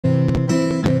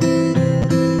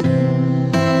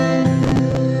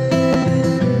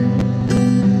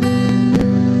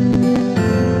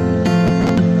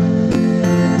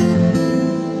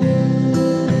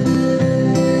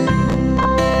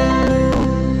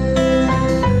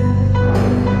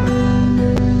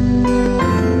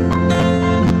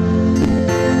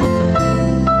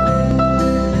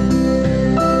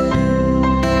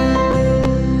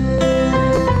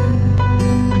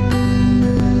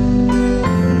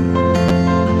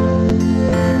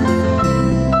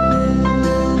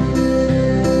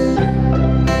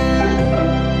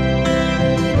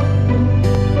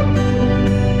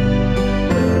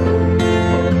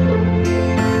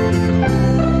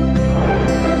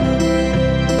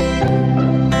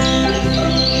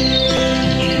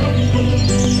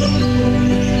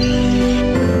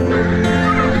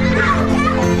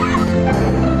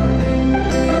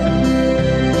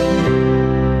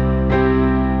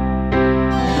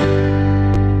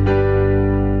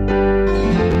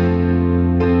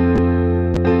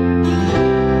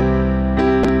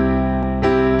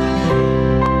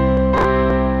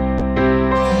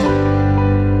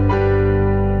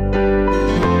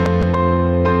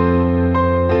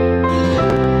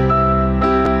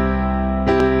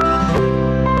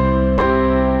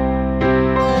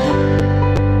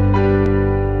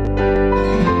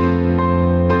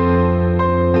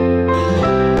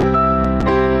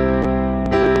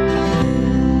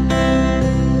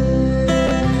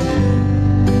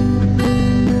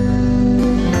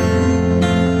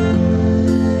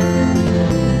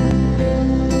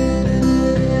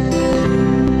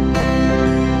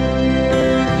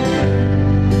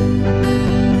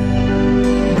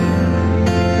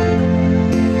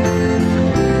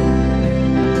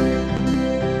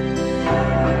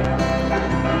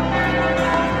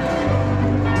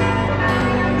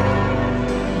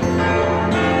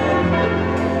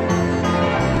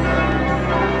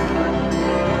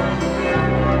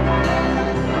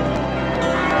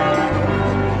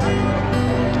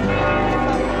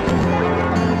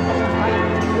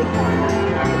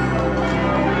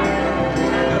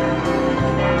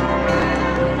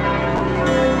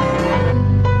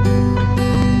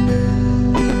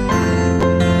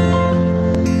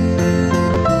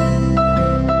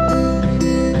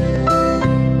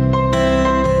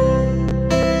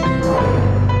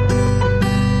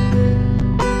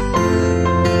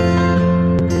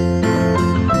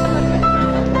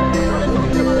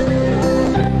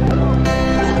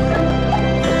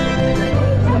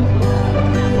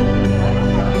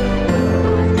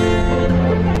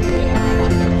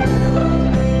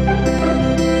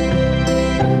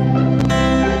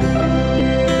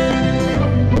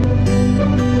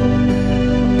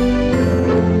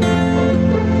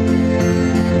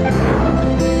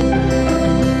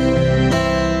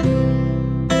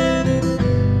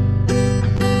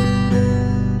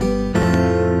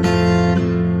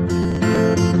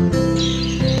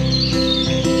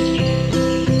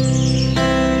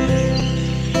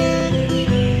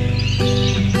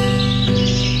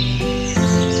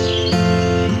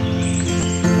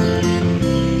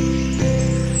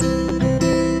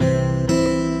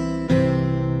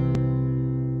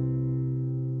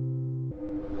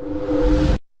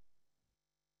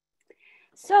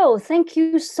So thank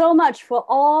you so much for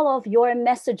all of your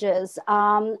messages.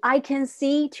 I can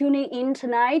see tuning in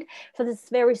tonight for this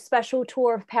very special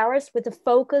tour of Paris with a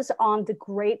focus on the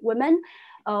great women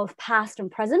of past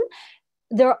and present.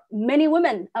 There are many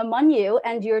women among you,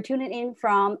 and you're tuning in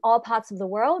from all parts of the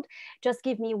world. Just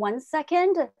give me 1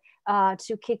 second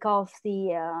to kick off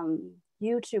the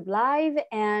YouTube live.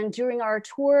 And during our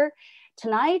tour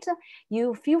tonight,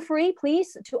 you feel free,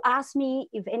 please, to ask me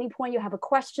if any point you have a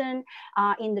question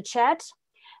in the chat.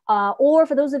 Or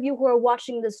for those of you who are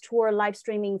watching this tour live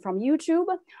streaming from YouTube,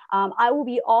 I will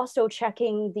be also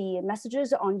checking the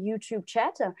messages on YouTube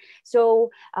chat. So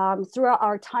throughout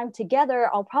our time together,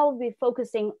 I'll probably be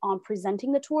focusing on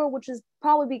presenting the tour, which is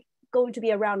probably going to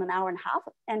be around an hour and a half.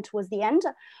 And towards the end,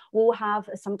 we'll have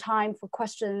some time for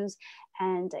questions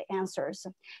and answers.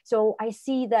 So I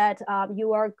see that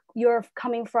you're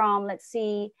coming from, let's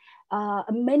see,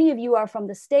 many of you are from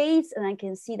the States, and I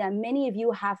can see that many of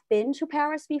you have been to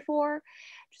Paris before.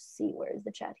 Just see, where is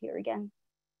the chat here again?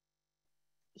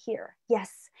 Here,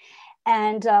 yes.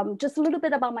 And just a little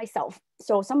bit about myself.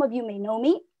 So some of you may know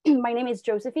me. My name is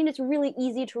Josephine. It's really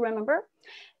easy to remember.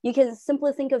 You can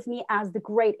simply think of me as the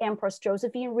great Empress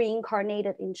Josephine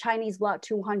reincarnated in Chinese blood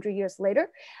 200 years later.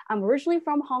 I'm originally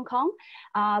from Hong Kong,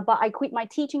 but I quit my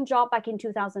teaching job back in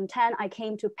 2010. I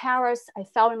came to Paris. I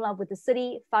fell in love with the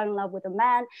city, fell in love with a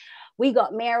man. We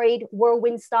got married,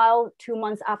 whirlwind style, 2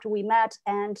 months after we met,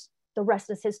 and the rest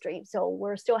is history. So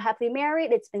we're still happily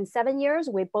married. It's been 7 years.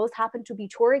 We both happen to be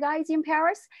tour guides in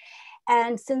Paris.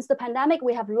 And since the pandemic,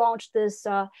 we have launched this,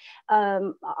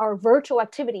 our virtual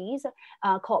activities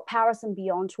called Paris and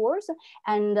Beyond Tours.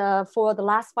 And for the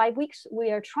last 5 weeks, we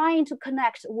are trying to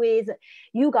connect with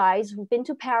you guys who've been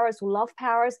to Paris, who love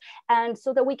Paris, and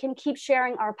so that we can keep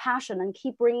sharing our passion and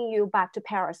keep bringing you back to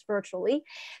Paris virtually.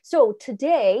 So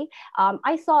today,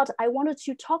 I thought I wanted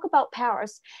to talk about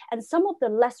Paris and some of the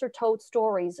lesser told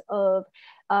stories of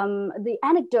the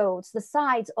anecdotes, the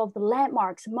sides of the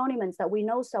landmarks, monuments that we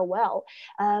know so well,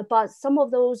 but some of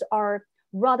those are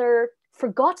rather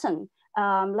forgotten,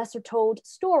 lesser told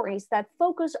stories that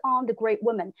focus on the great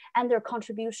women and their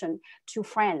contribution to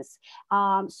France.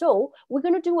 So we're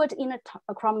going to do it in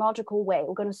a chronological way.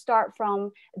 We're going to start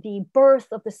from the birth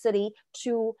of the city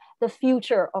to the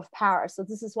future of Paris. So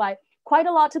this is why quite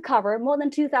a lot to cover, more than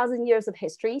 2,000 years of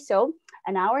history. So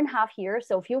an hour and a half here.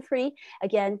 So feel free,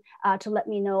 again, to let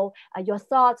me know your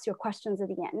thoughts, your questions at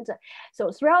the end.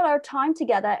 So throughout our time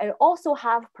together, I also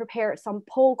have prepared some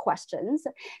poll questions.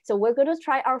 So we're going to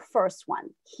try our first one.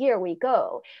 Here we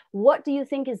go. What do you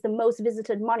think is the most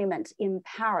visited monument in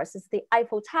Paris? Is it the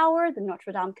Eiffel Tower, the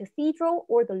Notre Dame Cathedral,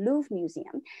 or the Louvre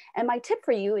Museum? And my tip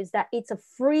for you is that it's a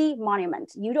free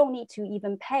monument. You don't need to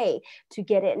even pay to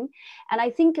get in. And I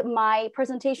think my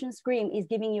presentation screen is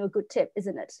giving you a good tip,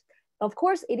 isn't it? Of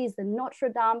course, it is the Notre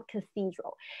Dame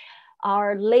Cathedral,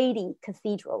 Our Lady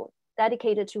Cathedral,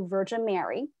 dedicated to Virgin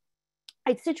Mary.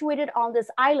 It's situated on this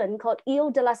island called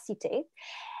Ile de la Cité,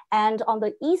 and on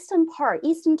the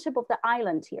eastern tip of the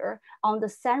island here, on the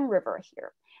Seine River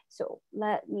here. So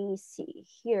let me see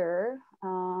here.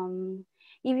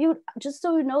 If you, just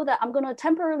so you know that I'm going to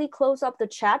temporarily close up the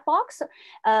chat box,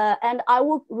 and I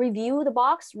will review the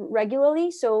box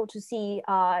regularly, so to see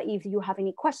if you have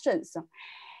any questions.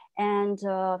 And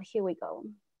here we go.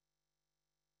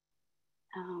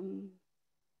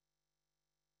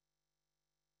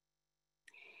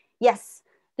 Yes,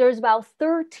 there's about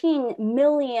 13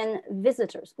 million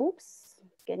visitors. Oops,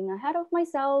 getting ahead of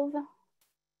myself.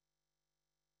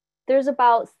 There's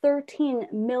about 13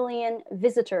 million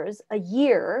visitors a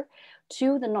year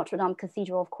to the Notre Dame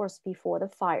Cathedral, of course, before the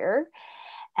fire.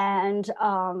 And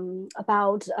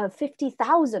about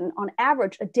 50,000 on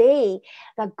average a day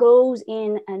that goes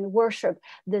in and worship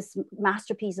this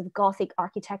masterpiece of Gothic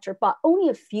architecture, but only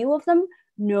a few of them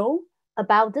know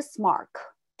about this mark.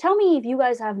 Tell me if you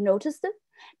guys have noticed it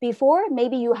before.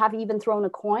 Maybe you have even thrown a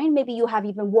coin. Maybe you have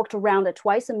even walked around it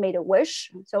twice and made a wish.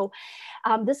 So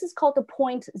this is called the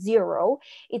point zero.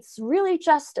 It's really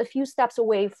just a few steps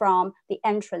away from the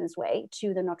entranceway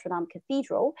to the Notre Dame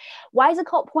Cathedral. Why is it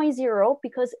called point zero?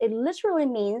 Because it literally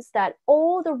means that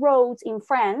all the roads in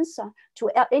France to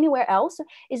anywhere else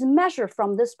is measured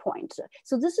from this point.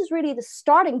 So this is really the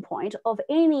starting point of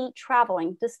any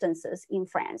traveling distances in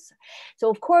France. So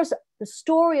of course, the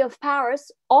story of Paris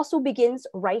also begins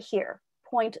right here,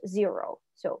 point zero.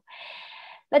 So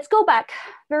let's go back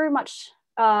very much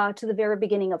to the very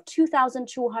beginning of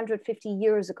 2,250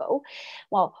 years ago.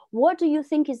 Well, what do you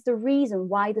think is the reason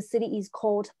why the city is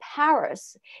called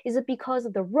Paris? Is it because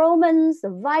of the Romans, the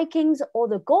Vikings, or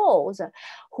the Gauls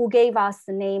who gave us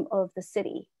the name of the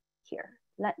city here?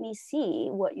 Let me see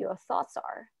what your thoughts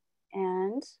are.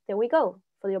 And there we go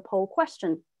for your poll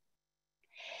question.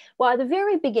 Well, at the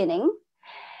very beginning,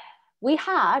 we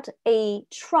had a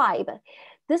tribe.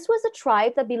 This was a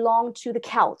tribe that belonged to the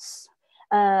Celts.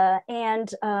 And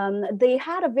they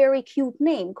had a very cute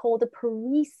name called the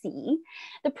Parisi.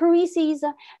 The Parisis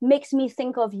makes me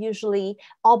think of usually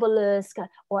obelisk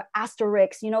or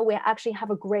Asterix. You know, we actually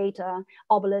have a great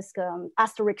obelisk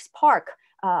Asterix park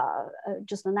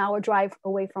just an hour drive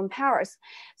away from Paris.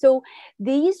 So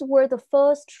these were the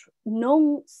first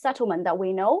known settlement that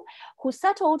we know who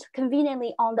settled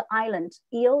conveniently on the island,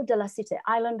 Ile de la Cité,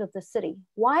 island of the city.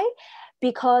 Why?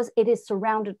 Because it is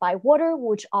surrounded by water,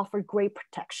 which offered great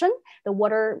protection. The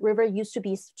river used to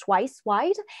be twice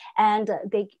wide, and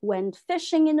they went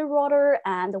fishing in the water,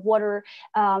 and the water,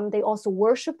 they also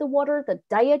worship the water, the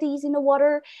deities in the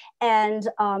water. And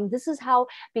this is how,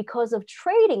 because of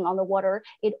trading on the water,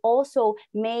 it also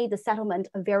made the settlement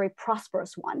a very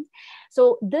prosperous one.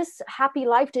 So this happy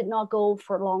life did not go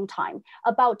for a long time.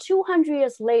 About 200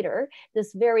 years later,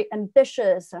 this very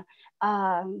ambitious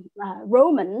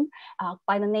Roman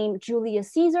by the name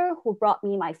Julius Caesar, who brought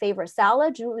me my favorite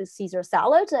salad, Julius Caesar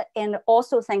salad. And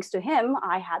also thanks to him,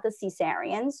 I had the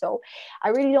Caesarean. So I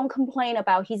really don't complain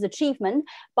about his achievement,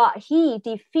 but he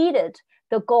defeated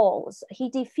the Gauls. He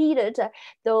defeated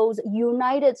those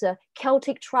united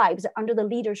Celtic tribes under the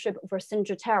leadership of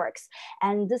Vercingetorix.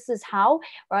 And this is how,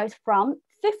 right, from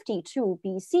 52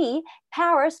 BC,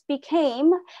 Paris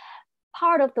became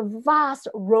part of the vast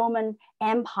Roman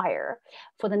Empire.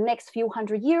 For the next few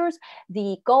hundred years,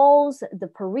 the Gauls, the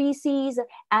Parisis,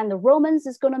 and the Romans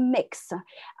is going to mix.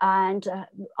 And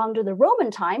under the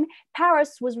Roman time,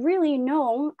 Paris was really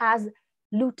known as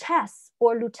Lutece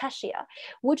or Lutetia,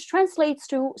 which translates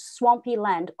to swampy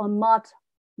land or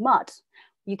mud.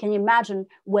 You can imagine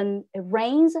when it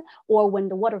rains or when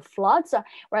the water floods,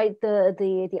 right?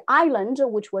 The island,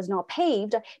 which was not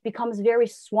paved, becomes very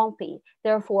swampy.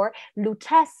 Therefore,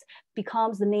 Lutece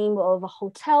becomes the name of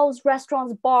hotels,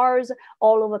 restaurants, bars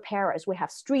all over Paris. We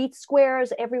have streets,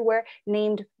 squares everywhere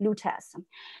named Lutece.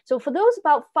 So for those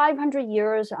about 500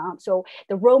 years, so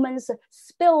the Romans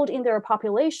spilled in their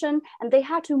population and they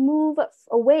had to move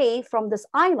away from this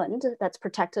island that's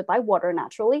protected by water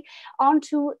naturally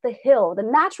onto the hill, the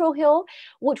natural hill,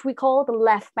 which we call the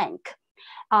left bank.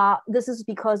 This is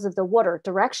because of the water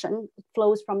direction. It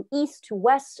flows from east to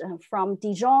west, from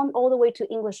Dijon all the way to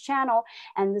English Channel.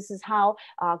 And this is how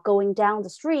going down the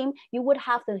stream, you would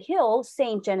have the hill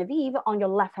Saint Genevieve on your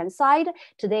left-hand side.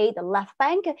 Today, the left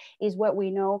bank is what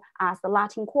we know as the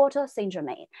Latin Quarter, Saint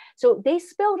Germain. So they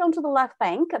spilled onto the left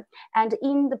bank. And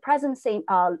in the present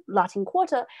Latin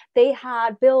Quarter, they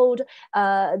had built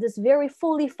this very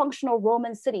fully functional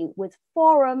Roman city with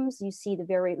forums. You see the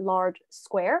very large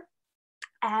square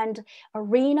and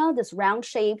arena, this round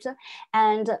shaped,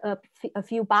 and a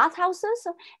few bathhouses,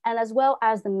 and as well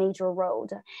as the major road.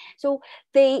 So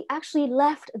they actually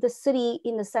left the city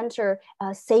in the center,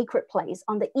 sacred place.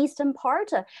 On the eastern part,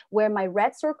 where my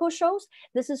red circle shows,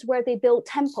 this is where they built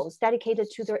temples dedicated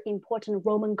to their important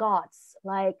Roman gods,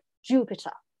 like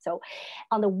Jupiter. So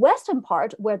on the western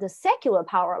part, where the secular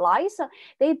power lies,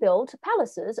 they built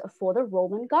palaces for the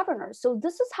Roman governors. So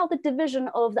this is how the division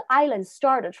of the island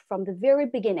started from the very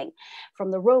beginning,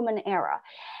 from the Roman era.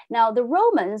 Now, the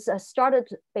Romans started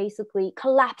basically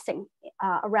collapsing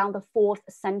around the 4th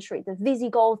century. The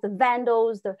Visigoths, the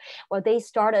Vandals, they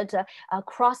started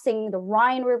crossing the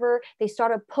Rhine River. They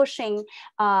started pushing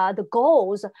the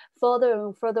Gauls further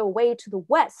and further away to the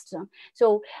west.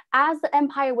 So as the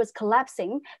empire was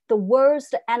collapsing, the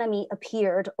worst enemy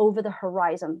appeared over the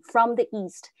horizon from the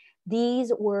east.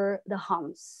 These were the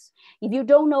Huns. If you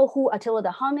don't know who Attila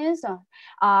the Hun is,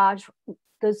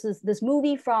 this is this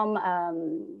movie from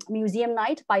Museum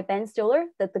Night by Ben Stiller,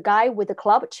 that the guy with the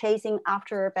club chasing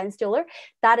after Ben Stiller,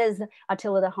 that is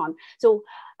Attila the Hun. So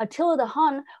Attila the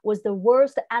Hun was the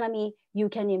worst enemy you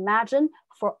can imagine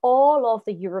for all of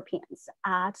the Europeans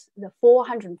at the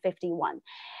 451.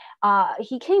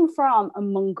 He came from a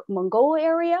Mongol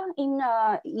area in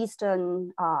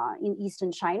eastern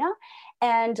China,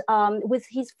 and with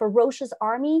his ferocious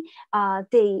army,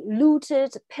 they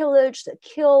looted, pillaged,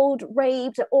 killed,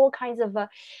 raped, all kinds of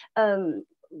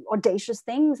audacious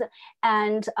things.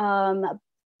 And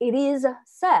it is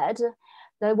said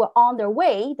they were on their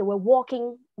way, they were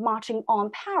marching on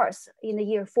Paris in the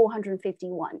year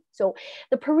 451. So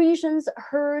the Parisians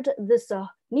heard this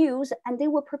news and they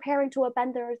were preparing to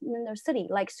abandon their city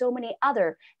like so many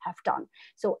others have done.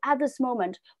 So at this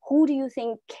moment, who do you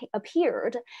think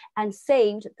appeared and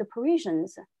saved the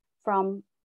Parisians from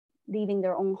leaving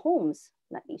their own homes?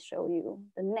 Let me show you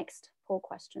the next poll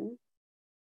question.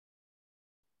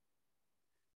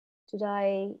 Did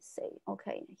I say?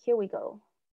 Okay, here we go.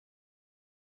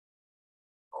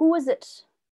 Who is it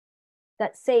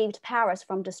that saved Paris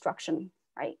from destruction,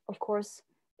 right? Of course,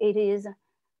 it is a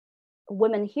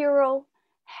women hero,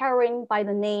 heroine by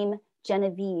the name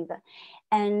Genevieve.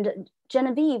 And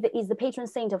Genevieve is the patron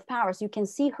saint of Paris. You can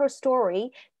see her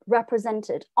story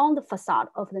represented on the facade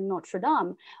of the Notre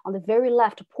Dame on the very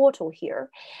left portal here.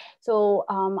 So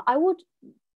I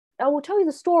will tell you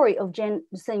the story of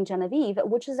Saint Genevieve,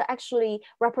 which is actually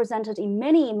represented in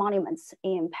many monuments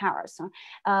in Paris.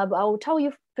 But I will tell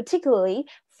you particularly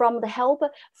from the help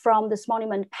from this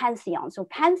monument Pantheon. So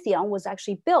Pantheon was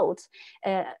actually built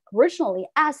originally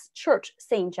as Church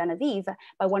Saint Genevieve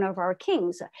by one of our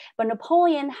kings, but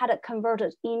Napoleon had it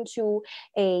converted into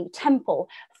a temple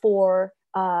for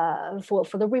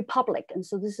the Republic. And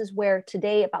so this is where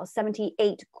today about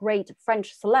 78 great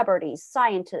French celebrities,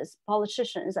 scientists,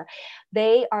 politicians,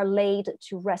 they are laid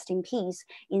to rest in peace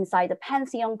inside the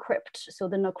Pantheon crypt, so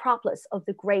the necropolis of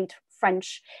the great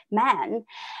French man.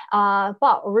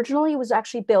 But originally it was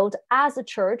actually built as a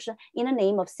church in the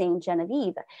name of Saint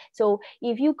Genevieve. So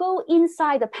if you go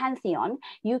inside the Pantheon,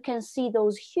 you can see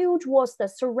those huge walls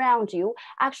that surround you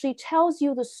actually tells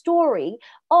you the story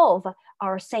of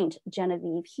our Saint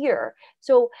Genevieve here.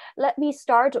 So let me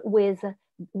start with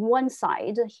one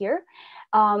side here.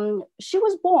 She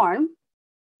was born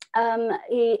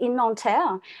in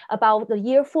Nanterre about the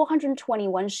year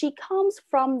 421. She comes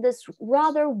from this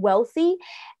rather wealthy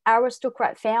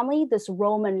aristocrat family, this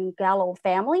Roman Gallo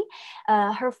family.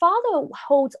 Her father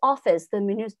holds office in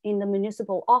the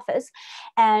municipal office,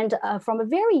 and from a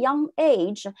very young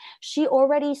age, she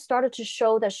already started to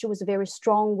show that she was a very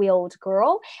strong-willed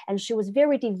girl, and she was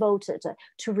very devoted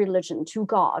to religion, to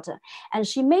God. And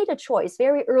she made a choice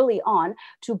very early on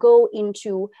to go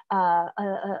into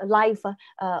a life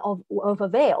of a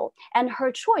veil, and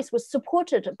her choice was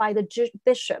supported by the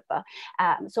bishop.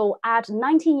 So at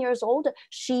 19 years old,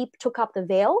 she took up the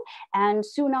veil, and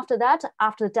soon after that,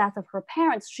 after the death of her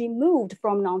parents, she moved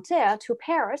from Nanterre to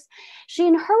Paris. She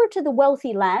inherited the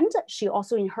wealthy land. She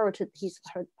also inherited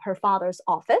her father's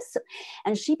office,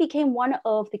 and she became one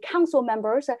of the council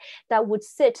members that would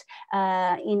sit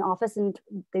in office, and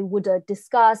they would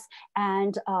discuss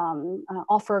and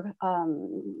offer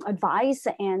advice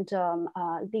and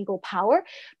legal power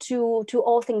to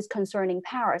all things concerning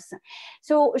Paris.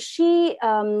 So she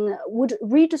would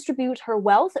redistribute her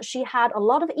wealth. She had a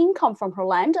lot of income from her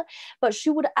land, but she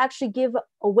would actually give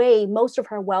away most of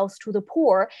her wealth to the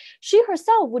poor. She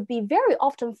herself would be very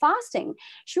often fasting.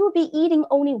 She would be eating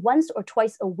only once or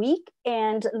twice a week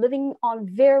and living on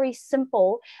very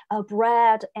simple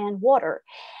bread and water.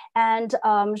 And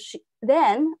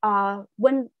then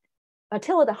when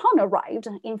Attila the Hun arrived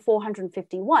in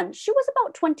 451. She was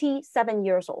about 27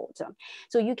 years old.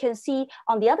 So you can see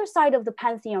on the other side of the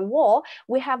Pantheon wall,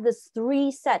 we have this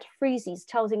 3 set friezes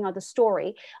telling us the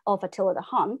story of Attila the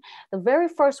Hun. The very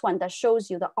first one that shows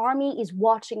you the army is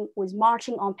marching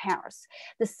on Paris.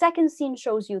 The second scene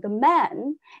shows you the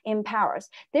men in Paris.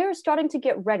 They're starting to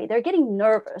get ready. They're getting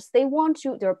nervous.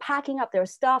 They're packing up their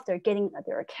stuff. They're getting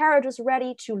their carriages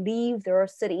ready to leave their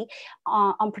city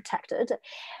unprotected.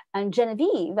 And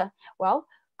Genevieve, well,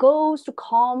 goes to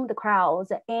calm the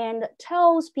crowds and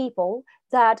tells people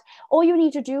that all you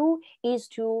need to do is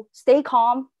to stay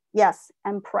calm, yes,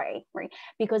 and pray, right?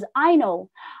 Because I know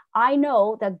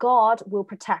that God will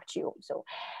protect you. So,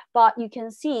 but you can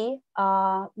see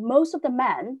most of the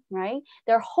men, right?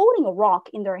 They're holding a rock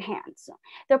in their hands.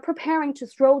 They're preparing to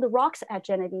throw the rocks at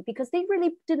Genevieve because they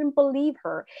really didn't believe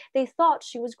her. They thought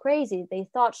she was crazy. They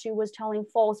thought she was telling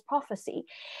false prophecy.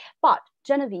 But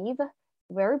Genevieve,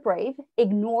 very brave,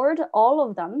 ignored all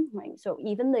of them, right? So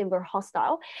even they were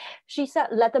hostile. She said,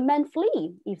 let the men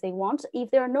flee if they want. If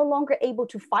they're no longer able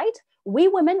to fight, we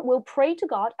women will pray to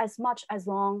God as much as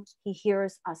long he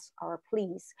hears us our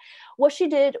pleas. What she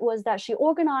did was that she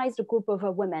organized a group of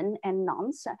women and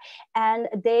nuns, and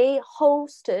they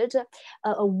hosted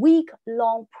a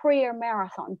week-long prayer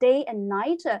marathon, day and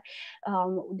night.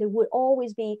 They would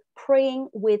always be praying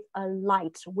with a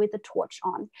light, with a torch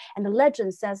on. And the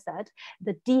legend says that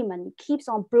the demon keeps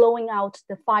on blowing out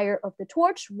the fire of the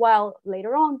torch, while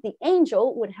later on the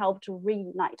angel would help to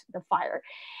reignite the fire.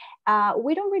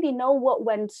 We don't really know what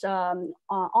went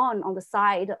on the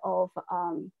side of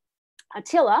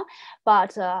Attila,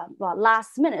 but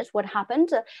last minute, what happened?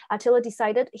 Attila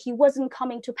decided he wasn't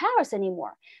coming to Paris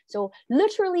anymore. So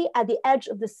literally at the edge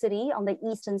of the city on the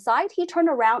eastern side, he turned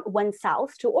around, went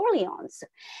south to Orleans.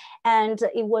 And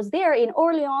it was there in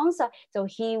Orleans, so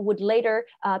he would later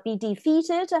be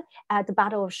defeated at the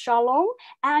Battle of Chalon,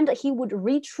 and he would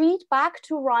retreat back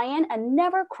to Rhine and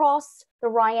never cross the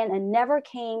Rhine and never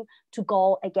came to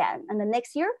Gaul again. And the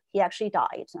next year, he actually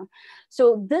died.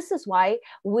 So this is why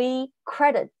we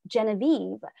credit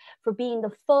Genevieve for being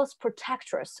the first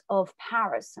protectress of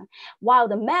Paris. While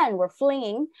the men were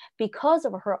fleeing because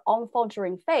of her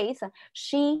unfaltering faith,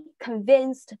 she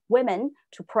convinced women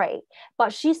to pray.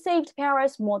 But she saved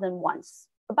Paris more than once.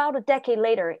 About a decade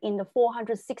later, in the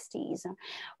 460s,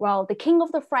 well, the king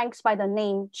of the Franks by the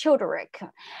name Childeric,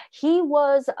 he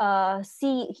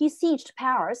sieged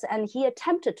Paris, and he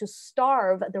attempted to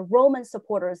starve the Roman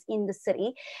supporters in the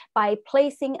city by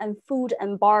placing a food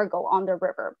embargo on the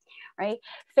river. Right?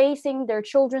 Facing their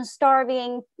children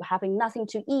starving, having nothing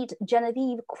to eat,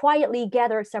 Genevieve quietly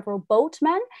gathered several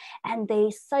boatmen, and they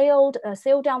sailed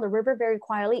down the river very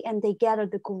quietly, and they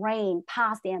gathered the grain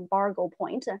past the embargo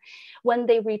point. When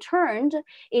they returned,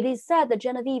 it is said that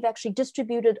Genevieve actually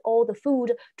distributed all the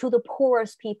food to the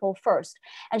poorest people first,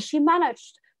 and she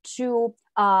managed to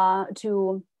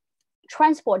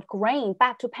transport grain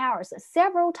back to Paris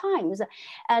several times.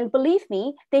 And believe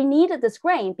me, they needed this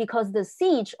grain because the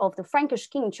siege of the Frankish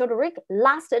king Childeric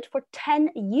lasted for 10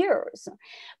 years.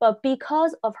 But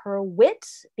because of her wit,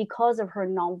 because of her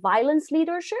nonviolence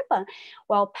leadership,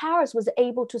 well, Paris was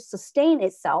able to sustain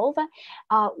itself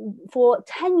for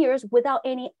 10 years without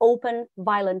any open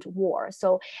violent war.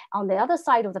 So on the other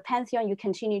side of the Pantheon, you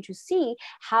continue to see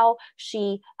how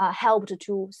she helped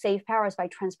to save Paris by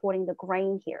transporting the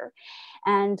grain here.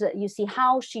 And you see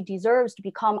how she deserves to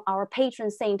become our patron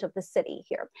saint of the city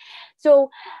here. So,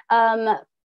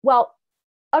 well,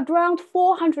 around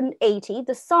 480,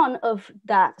 the son of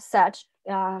that said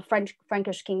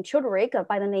Frankish king Childeric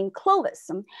by the name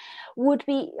Clovis would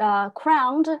be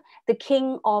crowned the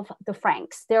king of the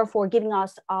Franks, therefore giving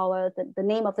us the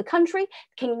name of the country,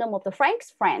 Kingdom of the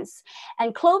Franks, France.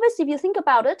 And Clovis, if you think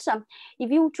about it, if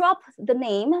you drop the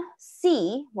name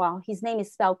C, well, his name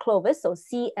is spelled Clovis, so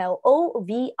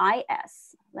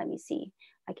C-L-O-V-I-S. Let me see,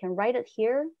 I can write it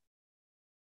here.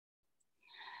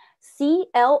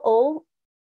 C-L-O-V-I-S.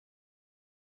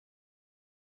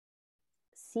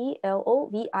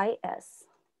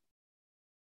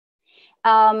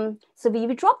 So if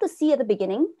you drop the C at the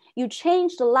beginning, you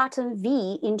change the Latin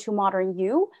V into modern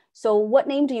U. So what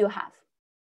name do you have?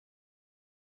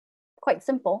 Quite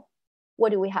simple.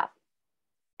 What do we have?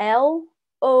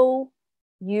 L-O-U-I-S.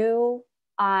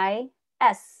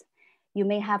 You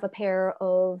may have a pair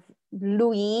of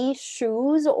Louis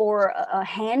shoes or a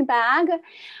handbag,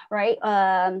 right?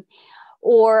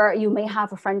 Or you may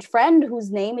have a French friend whose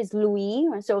name is Louis,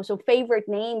 so favorite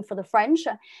name for the French.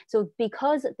 So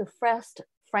because the first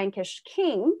Frankish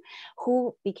king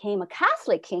who became a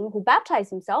Catholic king, who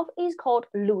baptized himself, is called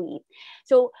Louis.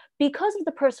 So because of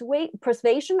the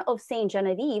persuasion of Saint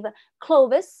Genevieve,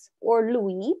 Clovis or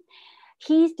Louis,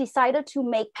 he's decided to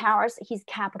make Paris his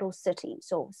capital city.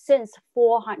 So since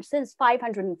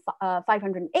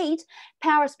 508,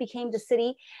 Paris became the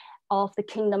city of the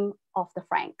Kingdom of the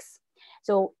Franks.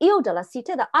 So Ile de la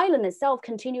Cité, the island itself,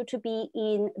 continued to be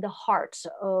in the heart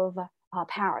of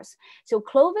Paris. So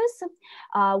Clovis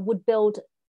would build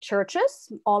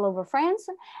churches all over France,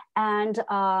 and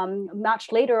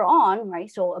much later on, right,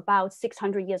 so about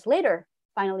 600 years later,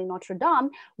 finally Notre Dame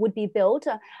would be built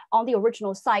on the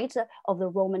original site of the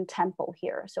Roman temple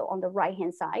here. So on the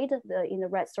right-hand side, in the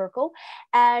red circle.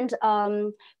 And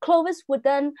Clovis would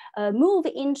then move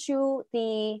into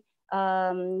the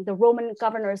Roman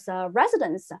governor's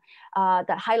residence that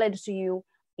highlighted to you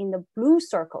in the blue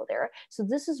circle there. So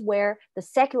this is where the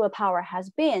secular power has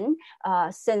been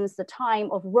since the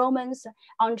time of Romans,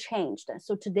 unchanged.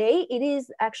 So today it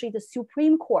is actually the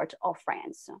Supreme Court of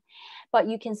France, but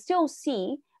you can still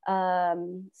see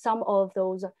some of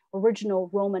those original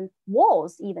Roman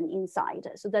walls even inside.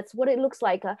 So that's what it looks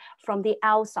like from the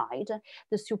outside,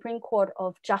 the Supreme Court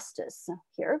of Justice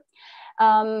here.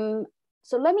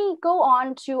 So let me go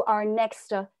on to our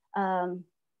next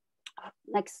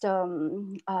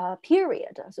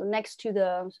period. So next to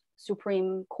the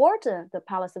Supreme Court, the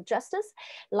Palace of Justice,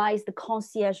 lies the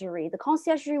Conciergerie. The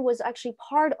Conciergerie was actually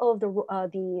part of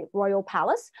the Royal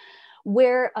Palace,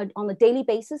 where on a daily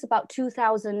basis, about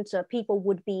 2,000 people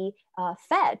would be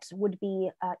fed, would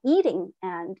be eating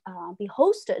and be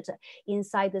hosted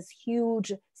inside this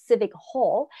huge civic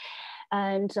hall.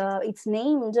 And it's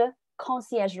named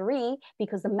Conciergerie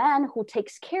because the man who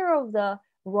takes care of the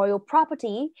royal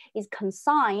property is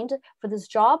consigned for this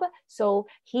job. So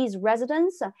his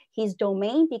residence, his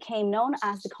domain became known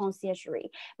as the Conciergerie.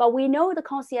 But we know the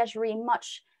Conciergerie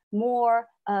much more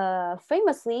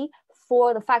famously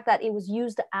for the fact that it was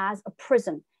used as a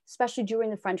prison. especially during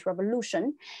the French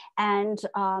Revolution. And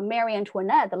Marie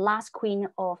Antoinette, the last queen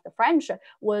of the French,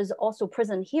 was also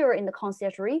prisoned here in the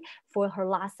conciergerie for her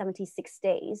last 76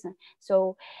 days.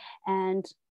 So, and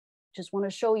just want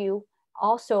to show you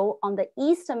also on the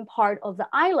eastern part of the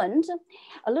island,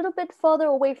 a little bit further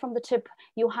away from the tip,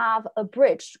 you have a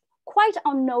bridge quite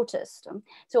unnoticed.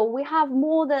 So we have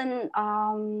more than,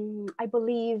 I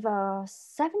believe,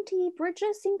 70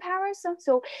 bridges in Paris.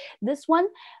 So this one,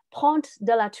 Pont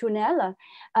de la Tournelle,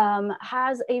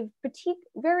 has a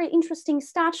very interesting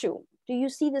statue. Do you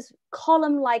see this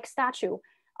column-like statue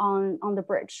on the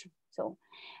bridge? So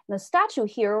the statue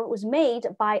here was made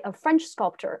by a French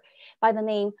sculptor by the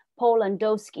name Paul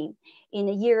Landowski in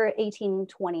the year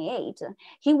 1828.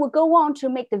 He would go on to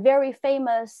make the very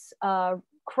famous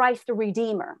Christ the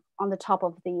Redeemer on the top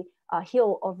of the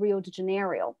hill of Rio de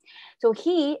Janeiro. So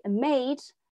he made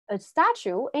a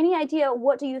statue. Any idea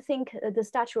what do you think the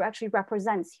statue actually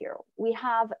represents here? We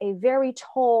have a very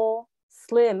tall,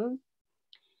 slim,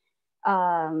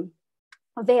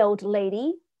 veiled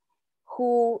lady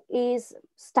who is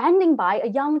standing by a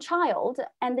young child,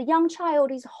 and the young child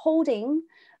is holding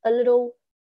a little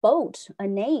boat, a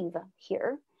nave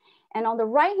here. And on the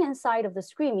right-hand side of the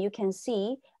screen, you can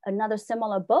see another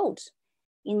similar boat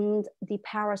in the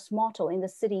Paris motto, in the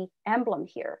city emblem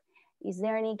here. Is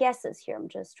there any guesses here? I'm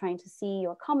just trying to see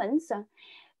your comments.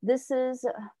 This is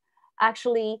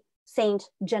actually Saint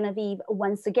Genevieve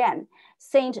once again.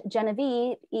 Saint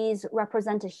Genevieve is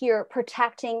represented here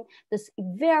protecting this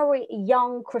very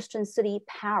young Christian city,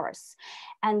 Paris.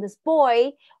 And this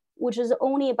boy, which is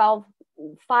only about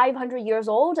 500 years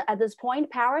old at this point,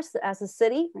 Paris as a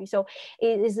city, right? So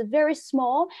it is very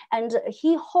small, and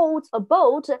he holds a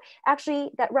boat actually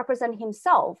that represents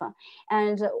himself.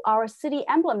 And our city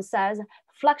emblem says,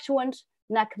 fluctuant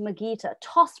nec magita,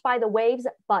 tossed by the waves,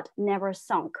 but never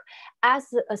sunk.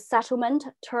 As a settlement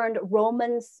turned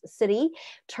Roman city,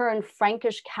 turned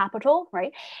Frankish capital,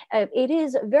 right? It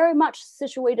is very much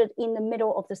situated in the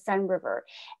middle of the Seine River.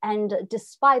 And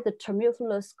despite the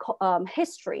tumultuous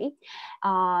history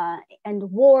and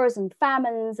wars and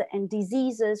famines and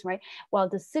diseases, right? Well,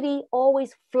 the city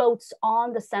always floats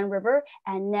on the Seine River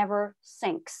and never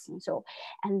sinks.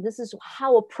 And this is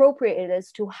how appropriate it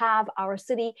is to have our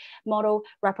city motto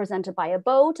represented by a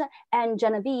boat, and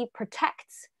Genevieve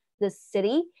protects this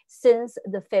city since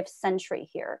the 5th century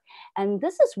here. And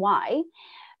this is why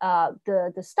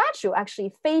the statue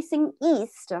actually facing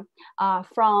east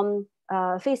from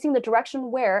facing the direction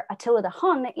where Attila the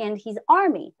Hun and his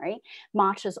army, right,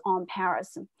 marches on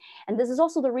Paris. And this is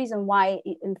also the reason why,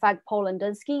 in fact, Paul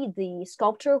Landowski, the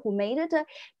sculptor who made it,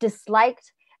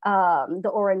 disliked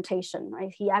the orientation,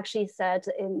 right? He actually said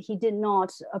he did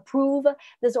not approve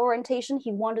this orientation.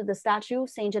 He wanted the statue,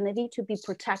 Saint Genevieve, to be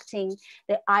protecting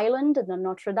the island, the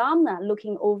Notre Dame,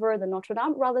 looking over the Notre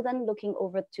Dame rather than looking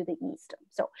over to the east.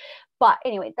 So, but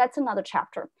anyway, that's another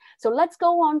chapter. So let's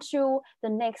go on to the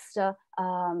next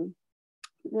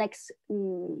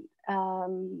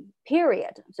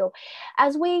period. So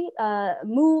as we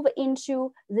move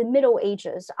into the Middle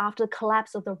Ages, after the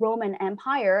collapse of the Roman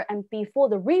Empire and before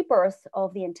the rebirth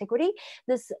of the antiquity,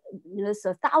 this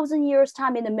 1,000 years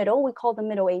time in the middle, we call the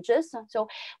Middle Ages. So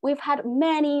we've had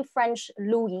many French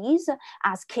Louis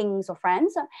as kings of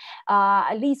France,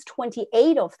 at least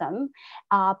 28 of them,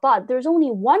 but there's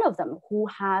only one of them who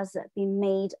has been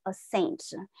made a saint,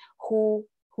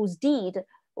 whose deed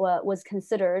was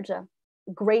considered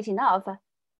great enough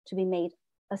to be made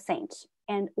a saint.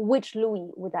 And which Louis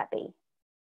would that be?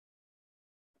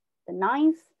 The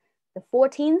 9th, the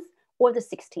 14th, or the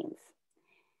 16th?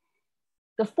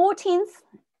 The 14th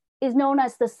is known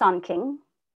as the Sun King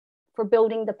for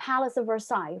building the Palace of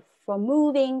Versailles, for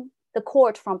moving the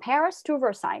court from Paris to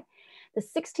Versailles. The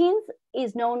 16th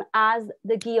is known as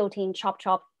the Guillotine Chop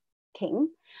Chop King,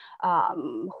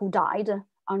 who died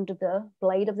under the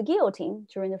blade of the guillotine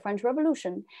during the French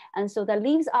Revolution. And so that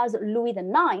leaves us Louis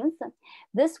IX.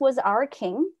 This was our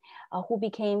king who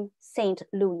became Saint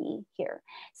Louis here.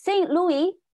 Saint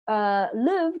Louis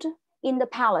lived in the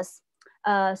palace,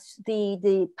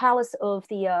 the palace of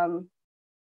the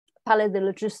Palais de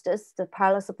la Justice, the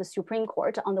palace of the Supreme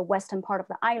Court on the western part of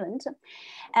the island.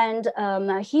 And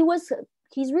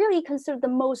he's really considered the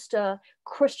most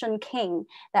Christian king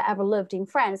that ever lived in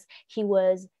France. He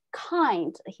was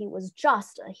kind, he was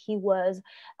just, he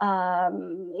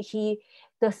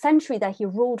the century that he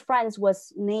ruled France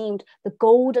was named the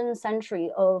Golden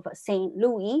Century of Saint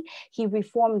Louis. He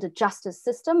reformed the justice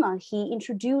system. He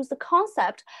introduced the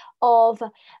concept of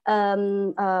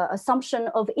assumption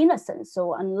of innocence.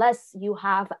 So unless you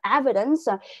have evidence,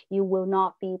 you will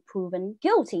not be proven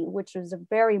guilty, which is a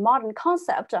very modern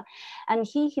concept. And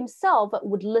he himself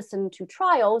would listen to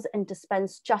trials and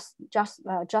dispense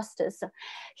justice.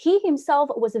 He himself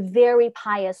was a very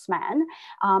pious man.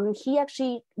 He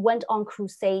actually went on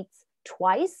crusades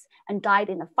twice and died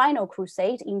in the final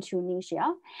crusade in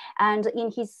Tunisia. And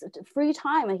in his free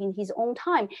time, in his own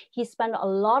time, he spent a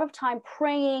lot of time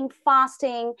praying,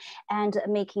 fasting, and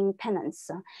making penance.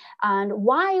 And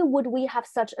why would we have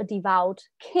such a devout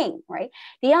king, right?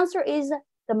 The answer is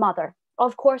the mother.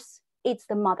 Of course, it's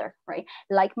the mother, right?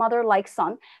 Like mother, like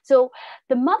son. So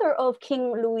the mother of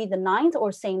King Louis IX,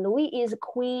 or Saint Louis, is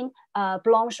Queen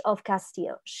Blanche of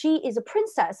Castile. She is a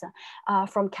princess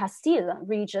from Castile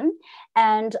region,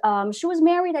 and she was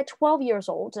married at 12 years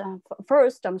old.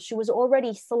 First, she was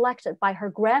already selected by her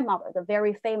grandmother, the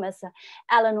very famous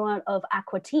Eleanor of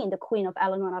Aquitaine, the Queen of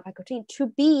Eleanor of Aquitaine, to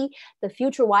be the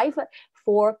future wife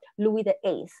for Louis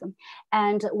VIII.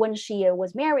 And when she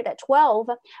was married at 12,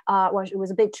 well, she was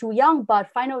a bit too young, but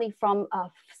finally from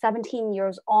 17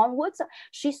 years onwards,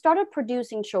 she started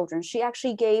producing children. She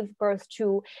actually gave birth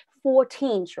to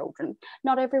 14 children.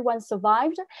 Not everyone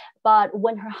survived, but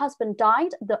when her husband died,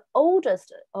 the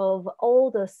oldest of all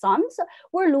the sons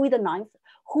were Louis IX,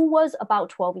 who was about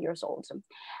 12 years old.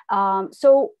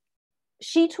 So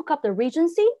she took up the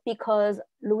regency because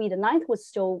Louis IX was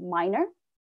still minor.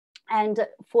 And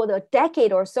for the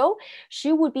decade or so,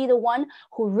 she would be the one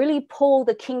who really pulled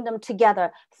the kingdom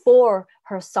together for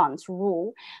her son's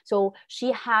rule. So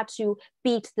she had to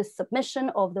beat the submission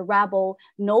of the rebel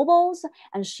nobles,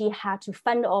 and she had to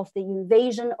fend off the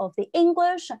invasion of the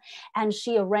English, and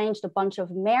she arranged a bunch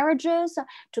of marriages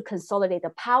to consolidate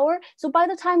the power. So by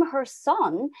the time her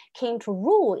son came to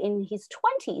rule in his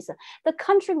 20s, the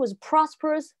country was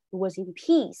prosperous, was in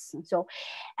peace. So,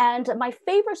 and my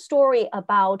favorite story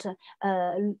about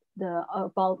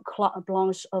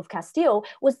Blanche of Castile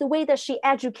was the way that she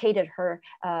educated her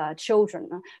children.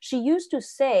 She used to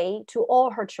say to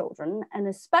all her children, and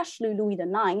especially Louis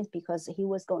IX, because he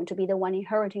was going to be the one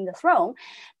inheriting the throne,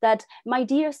 that, my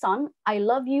dear son, I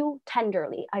love you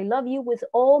tenderly. I love you with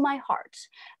all my heart,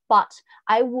 but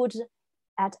I would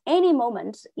at any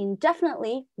moment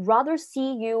indefinitely rather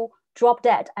see you drop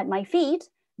dead at my feet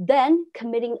than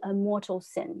committing a mortal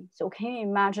sin. So can you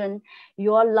imagine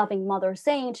your loving mother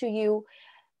saying to you,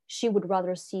 she would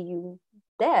rather see you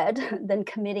dead than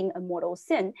committing a mortal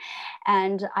sin?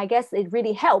 And I guess it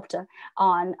really helped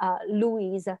on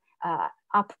Louis'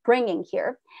 upbringing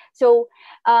here. So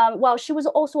while she was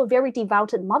also a very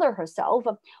devoted mother herself,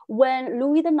 when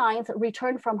Louis IX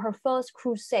returned from her first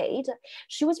crusade,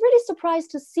 she was really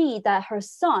surprised to see that her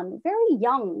son, very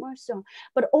young,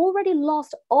 but already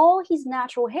lost all his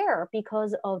natural hair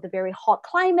because of the very hot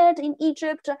climate in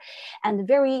Egypt and the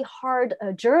very hard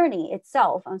journey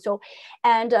itself. And so,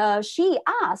 she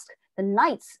asked the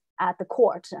knights at the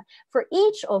court for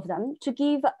each of them to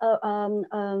give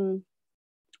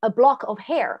a block of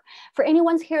hair for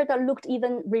anyone's hair that looked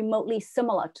even remotely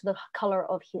similar to the color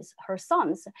of her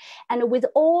son's. And with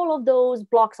all of those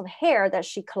blocks of hair that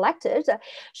she collected,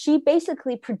 she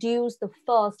basically produced the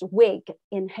first wig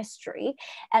in history.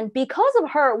 And because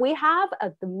of her, we have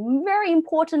a very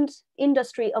important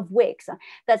industry of wigs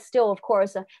that still, of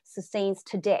course, sustains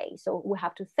today. So we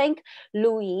have to thank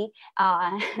Louis,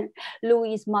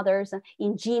 Louis's mother's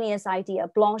ingenious idea,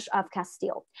 Blanche of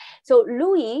Castile. So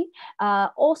Louis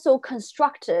also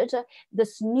constructed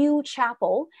this new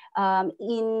chapel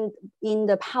in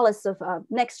the palace of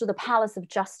next to the Palace of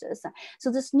Justice.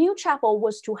 So this new chapel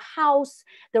was to house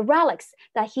the relics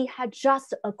that he had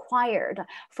just acquired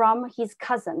from his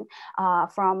cousin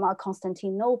from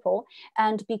Constantinople.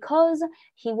 And because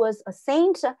he was a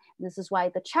saint, this is why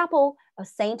the chapel a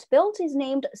saint built is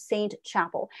named Saint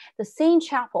Chapel. The Saint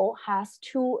Chapel has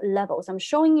two levels. I'm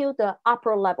showing you the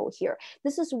upper level here.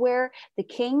 This is where the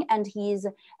king and his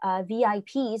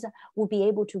VIPs will be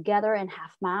able to gather and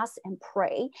have mass and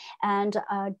pray. And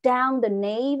down the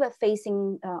nave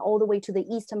facing all the way to the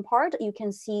eastern part, you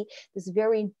can see this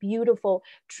very beautiful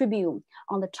tribune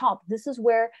on the top. This is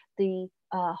where the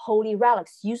holy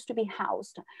relics used to be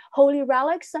housed. Holy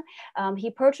relics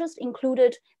he purchased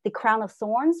included the crown of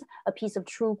thorns, a piece of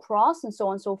true cross, and so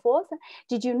on and so forth.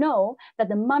 Did you know that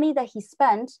the money that he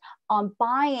spent on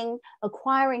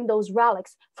acquiring those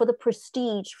relics for the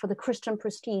prestige, for the Christian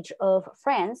prestige of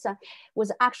France,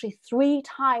 was actually 3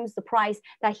 times the price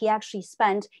that he actually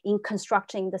spent in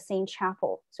constructing the Saint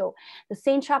Chapel. So the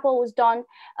Saint Chapel was done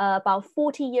about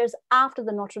 40 years after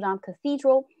the Notre Dame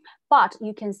Cathedral, but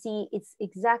you can see it's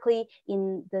exactly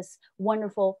in this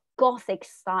wonderful Gothic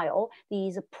style,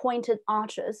 these pointed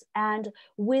arches, and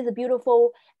with the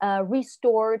beautiful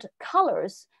restored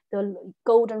colors, the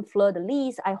golden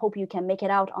fleur-de-lis. I hope you can make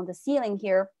it out on the ceiling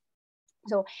here.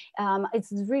 So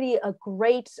it's really a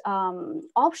great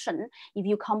option if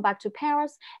you come back to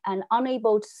Paris and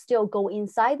unable to still go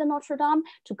inside the Notre Dame,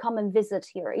 to come and visit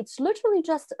here. It's literally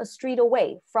just a street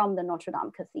away from the Notre Dame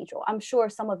Cathedral. I'm sure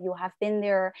some of you have been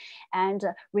there and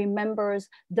remembers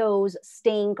those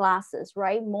stained glasses,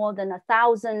 right? More than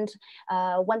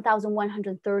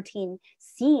 1,113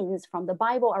 scenes from the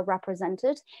Bible are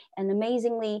represented, and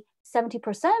amazingly,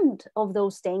 70% of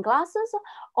those stained glasses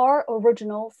are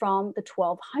original from the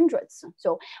 1200s.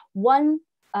 So one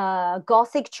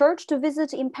Gothic church to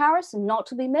visit in Paris, not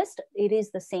to be missed, it is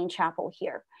the Saint Chapel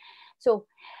here. So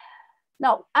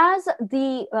now, as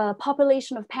the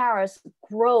population of Paris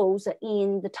grows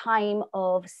in the time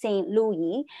of Saint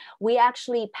Louis,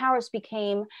 Paris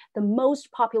became the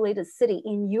most populated city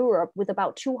in Europe with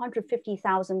about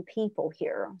 250,000 people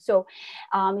here. So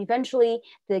eventually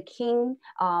the king,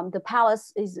 the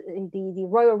palace is, the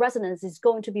royal residence is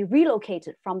going to be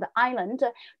relocated from the island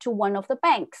to one of the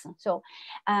banks. So,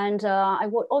 and I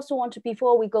would also want to,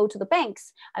 before we go to the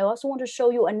banks, I also want to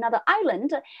show you another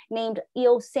island named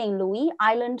Ile Saint Louis,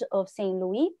 island of Saint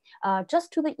Louis,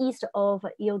 just to the east of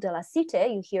Ile de la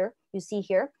Cité. You see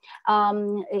here.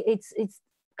 It's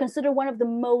considered one of the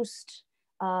most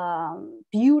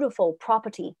beautiful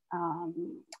property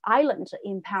island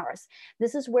in Paris.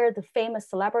 This is where the famous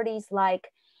celebrities like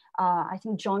I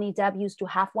think Johnny Depp used to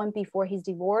have one before his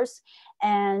divorce,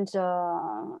 and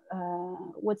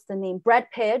what's the name? Brad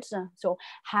Pitt. So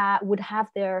would have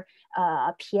their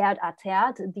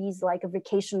pied-à-terre, these like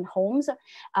vacation homes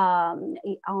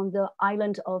on the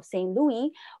island of Saint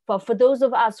Louis. But for those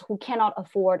of us who cannot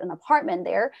afford an apartment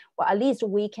there, well, at least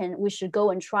we should go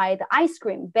and try the ice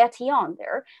cream Bétillon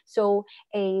there. So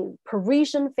a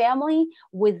Parisian family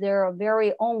with their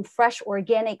very own fresh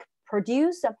organic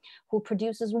produce, who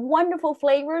produces wonderful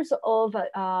flavors of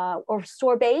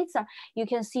sorbets. You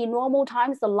can see normal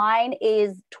times the line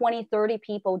is 20, 30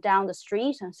 people down the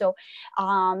street. And so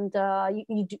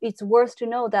it's worth to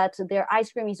know that their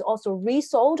ice cream is also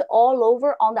resold all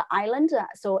over on the island.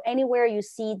 So anywhere you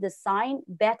see the sign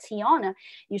Bétillon,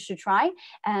 you should try.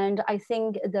 And I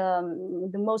think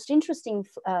the most interesting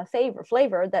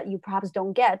flavor that you perhaps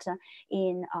don't get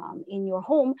in your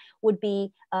home would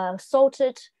be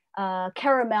salted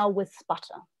caramel with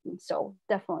butter. So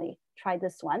definitely try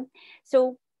this one.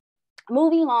 So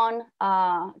moving on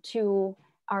to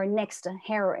our next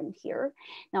heroine here.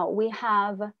 Now we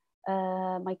have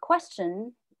my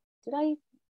question.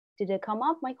 Did it come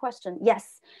up, my question?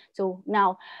 Yes. So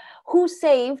now, who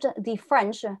saved the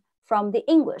French from the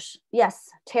English? Yes,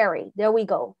 Terry, there we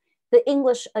go. The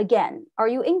English again. Are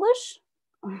you English?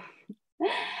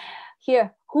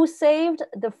 Here, who saved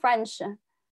the French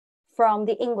from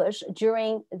the English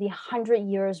during the 100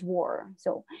 Years' War?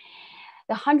 So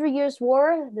the 100 Years'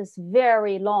 War, this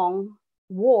very long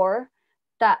war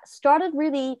that started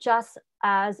really just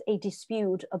as a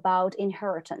dispute about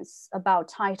inheritance, about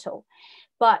title,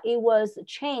 but it was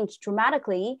changed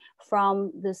dramatically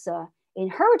from this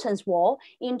inheritance war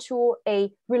into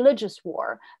a religious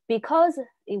war, because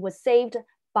it was saved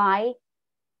by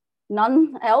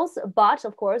none else but,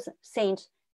 of course, Saint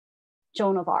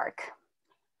Joan of Arc.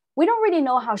 We don't really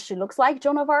know how she looks like,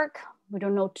 Joan of Arc. We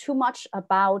don't know too much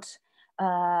about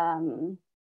her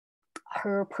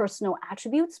personal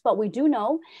attributes, but we do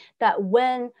know that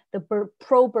when the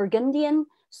pro-Burgundian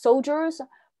soldiers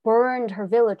burned her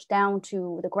village down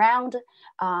to the ground,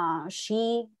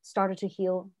 she started to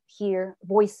hear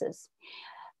voices.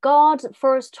 God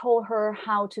first told her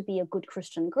how to be a good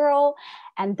Christian girl,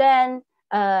 and then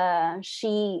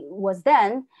she was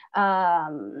then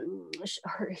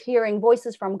hearing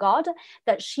voices from God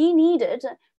that she needed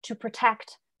to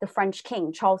protect the French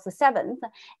king, Charles VII,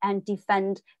 and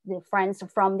defend the France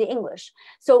from the English.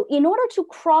 So in order to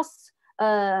cross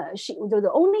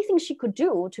the only thing she could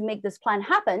do to make this plan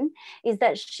happen is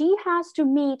that she has to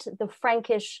meet the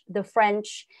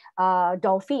French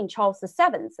Dauphin Charles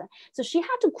VII. So she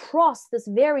had to cross this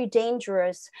very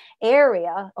dangerous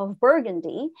area of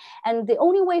Burgundy, and the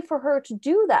only way for her to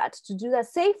do that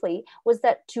safely, was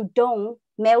that to don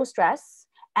male's dress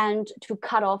and to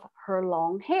cut off her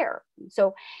long hair.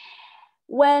 So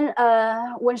when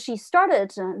she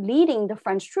started leading the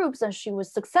French troops, she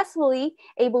was successfully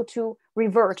able to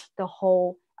revert the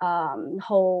whole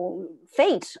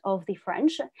fate of the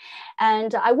French.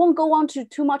 And I won't go on to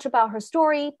too much about her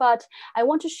story, but I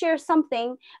want to share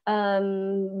something.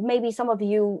 Maybe some of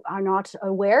you are not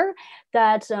aware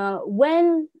that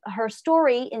when her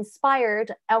story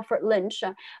inspired Alfred Lynch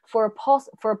for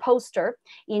a poster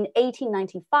in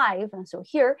 1895, so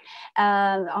here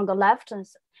on the left,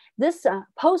 this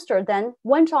poster then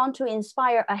went on to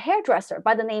inspire a hairdresser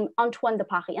by the name Antoine de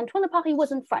Paris. Antoine de Paris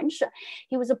wasn't French.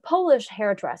 He was a Polish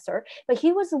hairdresser, but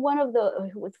he was one of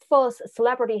the first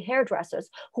celebrity hairdressers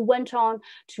who went on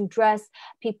to dress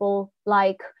people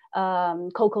like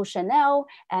Coco Chanel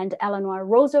and Eleanor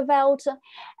Roosevelt.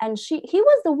 And he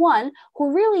was the one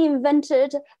who really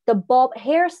invented the bob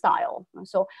hairstyle,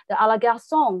 so the à la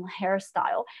garçon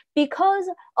hairstyle, because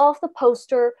of the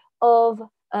poster of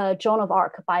Joan of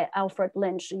Arc by Alfred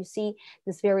Lynch. You see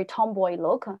this very tomboy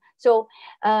look. So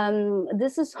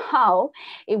this is how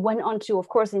it went on to, of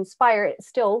course, inspire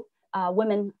still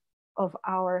women of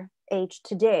our age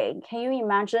today. Can you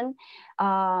imagine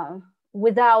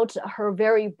without her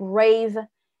very brave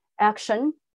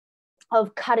action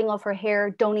of cutting off her hair,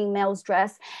 donning male's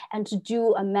dress, and to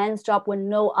do a man's job when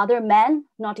no other man,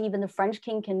 not even the French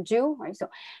king, can do, right? So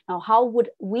now how would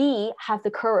we have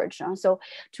the courage so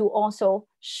to also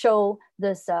show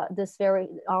this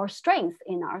our strength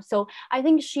in our, so I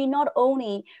think she not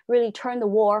only really turned the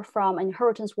war from an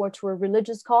inheritance war to a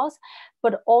religious cause,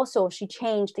 but also she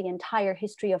changed the entire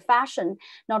history of fashion,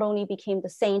 not only became the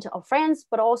saint of France,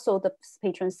 but also the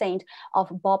patron saint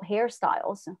of bob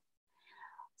hairstyles.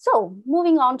 So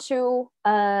moving on to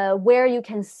where you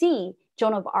can see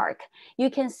Joan of Arc,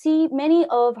 you can see many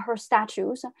of her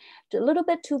statues a little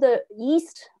bit to the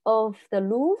east of the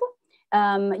Louvre.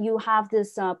 You have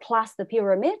this Place de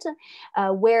Pyramide,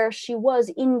 where she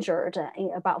was injured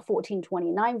in about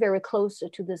 1429, very close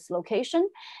to this location.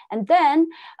 And then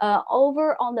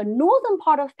over on the northern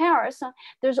part of Paris,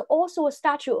 there's also a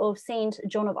statue of Saint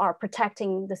Joan of Arc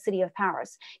protecting the city of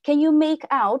Paris. Can you make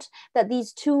out that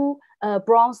these two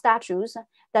bronze statues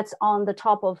that's on the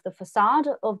top of the facade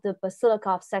of the Basilica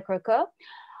of Sacré-Cœur?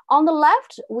 On the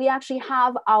left, we actually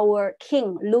have our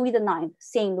King, Louis IX,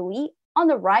 Saint Louis. On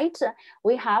the right,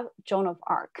 we have Joan of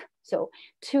Arc. So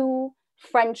two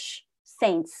French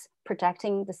saints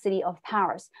protecting the city of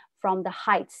Paris from the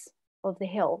heights of the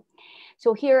hill.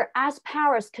 So here, as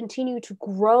Paris continued to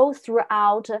grow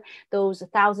throughout those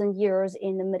 1,000 years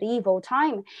in the medieval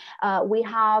time, we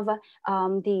have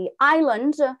the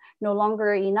island no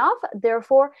longer enough.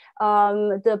 Therefore,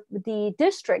 the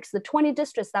districts, the 20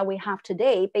 districts that we have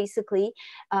today, basically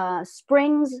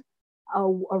springs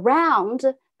around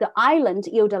the island,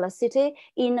 Ile de la Cité,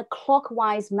 in a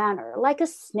clockwise manner, like a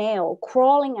snail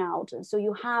crawling out. So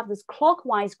you have this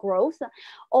clockwise growth,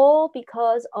 all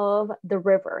because of the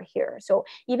river here. So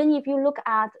even if you look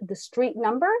at the street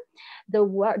number,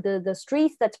 the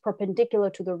streets that's perpendicular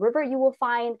to the river, you will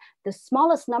find the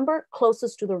smallest number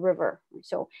closest to the river.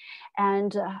 So,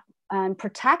 and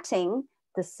protecting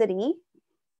the city,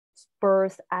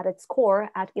 birth at its core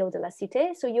at Ile de la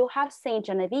Cité. So you'll have Saint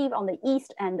Genevieve on the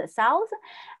east and the south,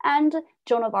 and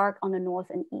Joan of Arc on the north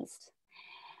and east.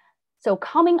 So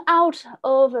coming out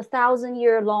of a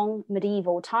 1,000-year-long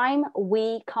medieval time,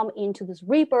 we come into this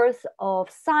rebirth of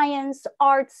science,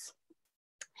 arts,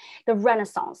 the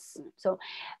Renaissance. So,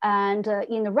 and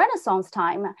in the Renaissance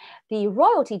time, the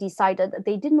royalty decided that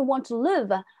they didn't want to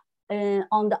live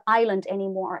on the island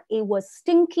anymore. It was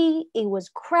stinky, it was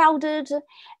crowded,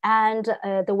 and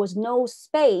there was no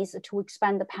space to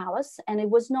expand the palace, and it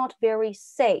was not very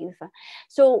safe.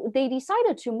 So they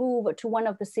decided to move to one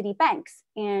of the city banks.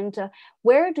 And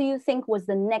where do you think was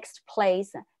the next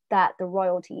place that the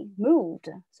royalty moved?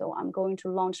 So I'm going to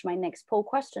launch my next poll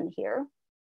question here.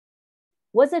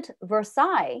 Was it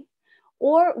Versailles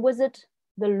or was it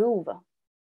the Louvre?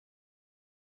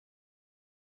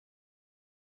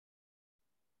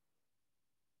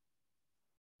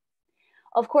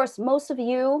 Of course, most of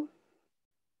you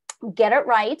get it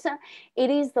right. It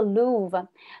is the Louvre.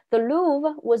 The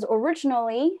Louvre was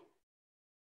originally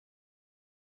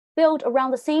built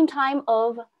around the same time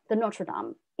of the Notre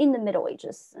Dame in the Middle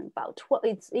Ages,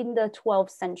 it's in the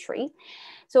 12th century.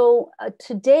 So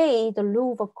today, the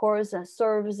Louvre, of course,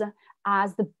 serves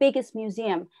as the biggest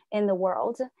museum in the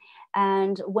world.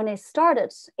 And when it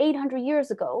started 800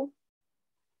 years ago,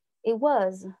 it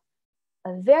was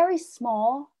a very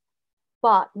small,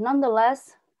 but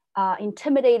nonetheless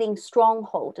intimidating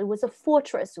stronghold. It was a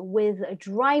fortress with a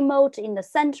dry moat in the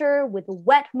center, with a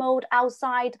wet moat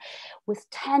outside, with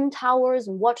 10 towers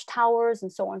and watchtowers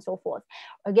and so on and so forth.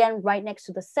 Again, right next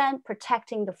to the Seine,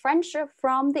 protecting the French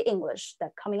from the English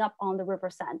that coming up on the River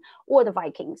Seine or the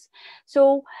Vikings.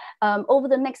 So over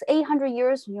the next 800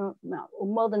 years,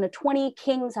 more than 20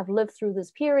 kings have lived through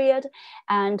this period.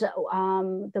 And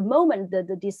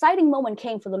the deciding moment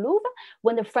came for the Louvre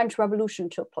when the French Revolution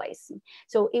took place.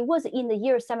 So it was in the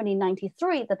year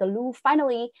 1793 that the Louvre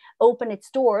finally opened its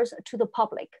doors to the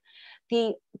public.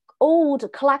 The old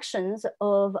collections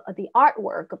of the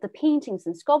artwork, of the paintings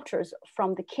and sculptures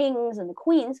from the kings and the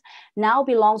queens now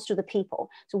belongs to the people.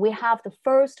 So we have the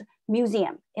first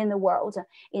museum in the world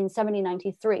in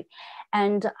 1793.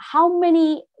 And how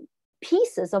many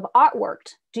pieces of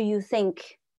artwork do you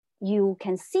think you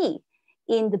can see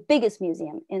in the biggest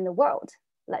museum in the world?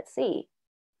 Let's see.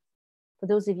 For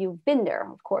those of you who've been there,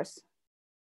 of course,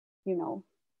 you know,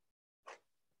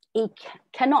 it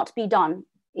cannot be done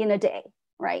in a day,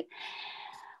 right?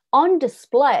 On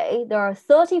display, there are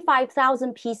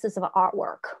 35,000 pieces of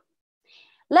artwork.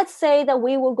 Let's say that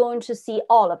we were going to see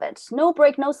all of it. No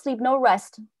break, no sleep, no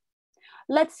rest.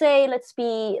 Let's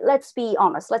be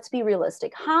honest, let's be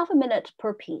realistic. Half a minute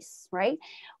per piece, right?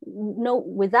 No,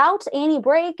 without any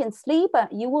break and sleep,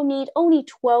 you will need only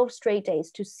 12 straight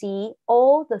days to see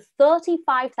all the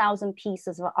 35,000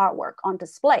 pieces of artwork on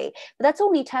display. But that's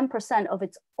only 10% of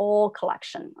its all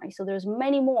collection, right? So there's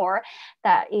many more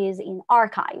that is in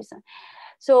archives.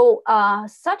 So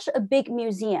such a big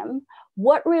museum,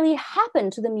 what really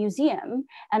happened to the museum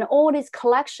and all this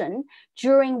collection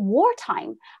during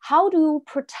wartime? How do you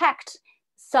protect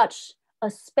such a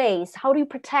space? How do you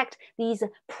protect these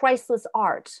priceless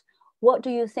art? What do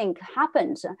you think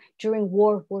happened during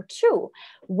World War II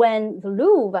when the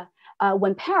Louvre,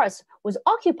 when Paris was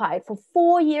occupied for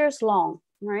 4 years long?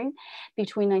 Right,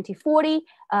 between 1940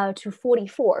 to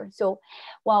 44. So,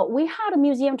 well, we had a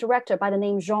museum director by the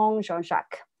name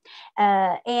Jean-Jacques.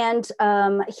 And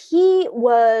he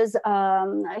was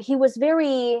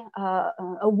very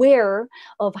aware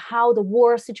of how the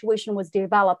war situation was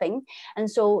developing. And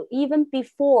so even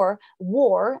before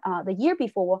war, the year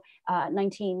before,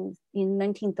 in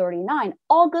 1939,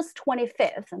 August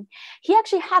 25th, he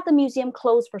actually had the museum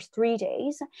closed for 3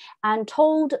 days and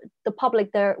told the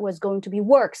public there was going to be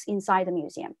works inside the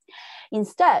museum.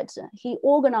 Instead, he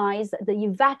organized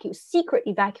the secret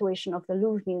evacuation of the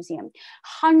Louvre Museum.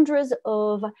 Hundreds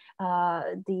of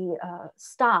the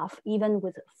staff, even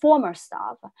with former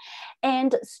staff,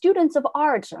 and students of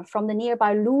art from the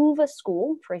nearby Louvre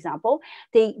School, for example,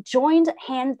 they joined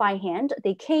hand by hand.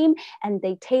 They came and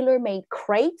they tailor-made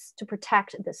crates to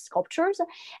protect the sculptures,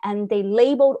 and they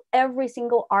labeled every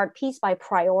single art piece by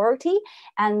priority.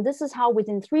 And this is how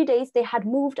within 3 days they had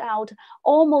moved out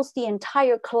almost the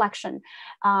entire collection,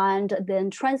 and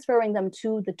then transferring them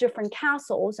to the different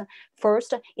castles,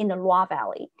 first in the Loire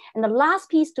Valley. And the last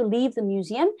piece to leave the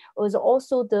museum was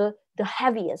also the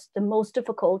heaviest, the most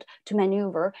difficult to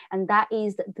maneuver, and that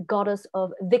is the goddess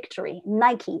of victory,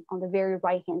 Nike, on the very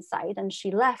right-hand side. And she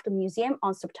left the museum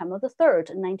on September the 3rd,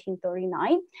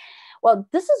 1939. Well,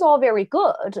 this is all very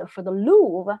good for the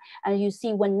Louvre. And you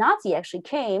see when Nazi actually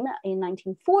came in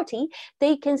 1940,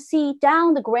 they can see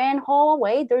down the grand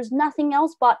hallway, there's nothing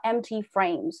else but empty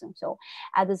frames. And so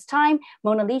at this time,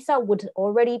 Mona Lisa would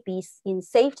already be in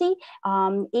safety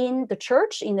in the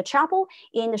church, in the chapel,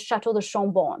 in the Chateau de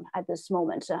Chambon at this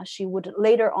moment. She would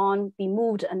later on be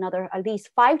moved at least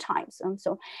 5 times.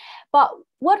 But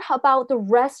what about the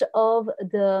rest of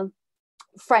the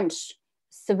French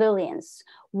civilians?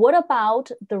 What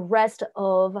about the rest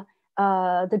of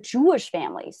the Jewish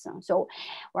families? So,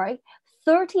 right,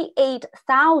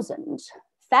 38,000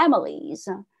 families,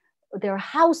 their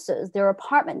houses, their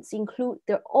apartments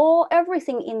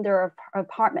everything in their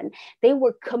apartment, they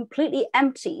were completely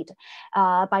emptied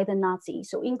by the Nazis.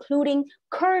 So including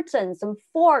curtains and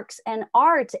forks and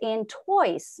art and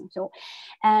toys.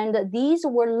 And these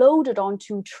were loaded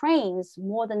onto trains,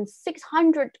 more than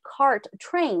 600 cart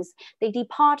trains. They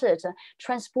departed,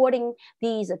 transporting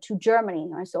these to Germany.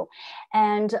 So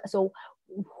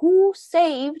who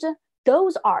saved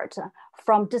those art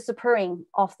from disappearing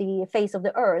off the face of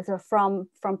the earth, from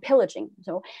pillaging?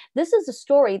 So this is a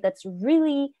story that's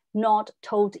really not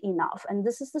told enough. And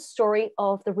this is the story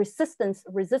of the resistance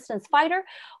fighter,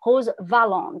 Rose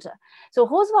Valland. So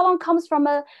Rose Valland comes from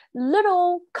a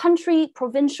little country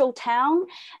provincial town,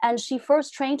 and she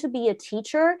first trained to be a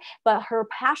teacher, but her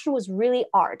passion was really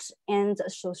art. And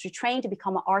so she trained to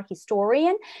become an art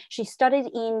historian. She studied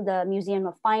in the Museum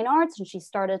of Fine Arts, and she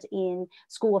started in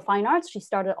School of Fine Arts. She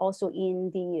started also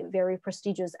in the very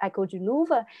prestigious École du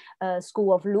Louvre,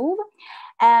 School of Louvre.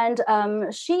 And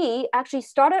she actually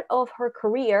started off her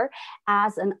career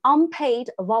as an unpaid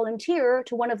volunteer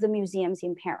to one of the museums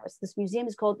in Paris. This museum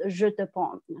is called Jeux de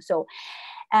Paume. So,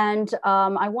 and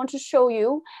I want to show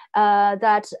you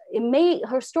that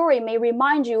her story may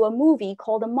remind you a movie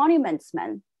called The Monuments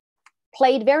Men,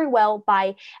 played very well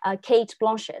by Kate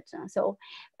Blanchett. So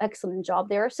excellent job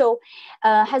there. So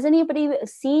has anybody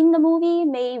seen the movie,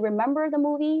 may remember the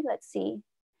movie? Let's see.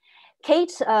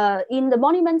 Kate, in The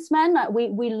Monuments Men,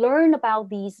 we learn about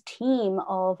these team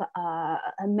of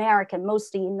American,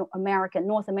 mostly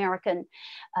North American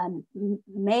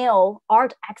male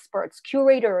art experts,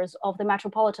 curators of the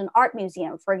Metropolitan Art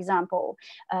Museum, for example,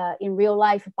 in real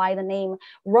life by the name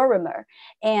Rorimer.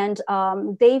 And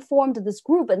they formed this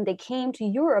group and they came to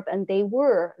Europe and they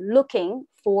were looking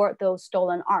for those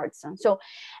stolen arts. So,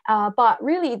 but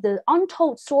really the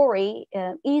untold story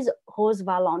is Rose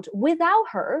Valland. Without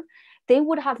her, they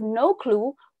would have no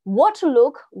clue what to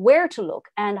look, where to look,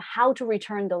 and how to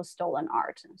return those stolen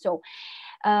art. So,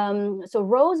 so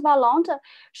Rose Valland,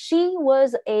 she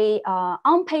was a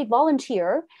unpaid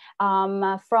volunteer from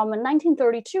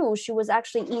 1932. She was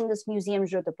actually in this museum,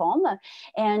 Jeux de Paume,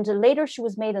 and later she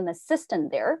was made an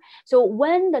assistant there. So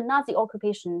when the Nazi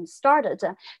occupation started,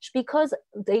 because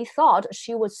they thought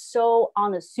she was so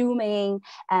unassuming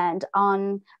and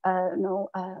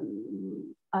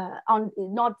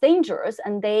not dangerous,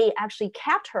 and they actually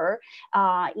kept her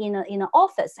in an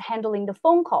office handling the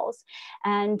phone calls,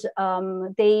 and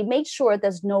they made sure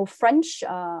there's no French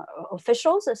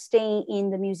officials staying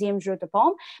in the museum Jeux de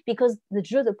Paume, because the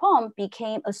Jeux de Paume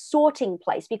became a sorting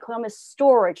place, became a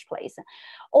storage place.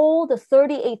 All the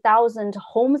 38,000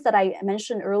 homes that I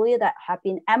mentioned earlier that have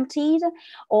been emptied,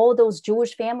 all those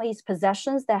Jewish families'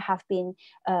 possessions that have been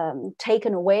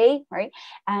taken away, right?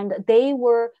 And they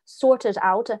were sorted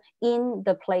out in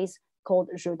the place called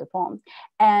Jeux de Paume.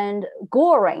 And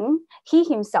Göring, he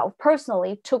himself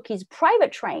personally took his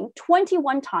private train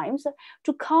 21 times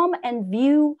to come and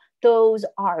view those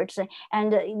arts.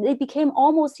 And it became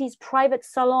almost his private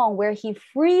salon where he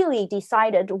freely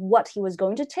decided what he was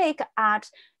going to take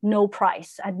at no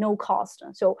price, at no cost.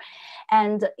 So,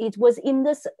 and it was in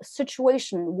this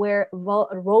situation where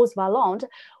Rose Valland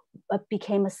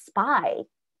became a spy.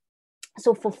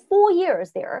 So for 4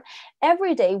 years there,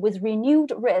 every day with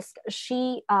renewed risk,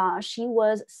 she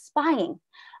was spying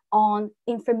on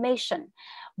information.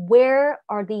 Where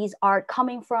are these art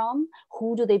coming from?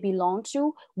 Who do they belong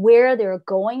to? Where they're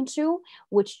going to?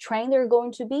 Which train they're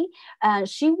going to be? And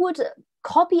she would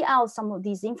copy out some of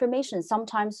these information,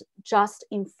 sometimes just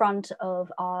in front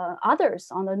of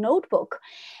others on a notebook.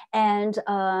 And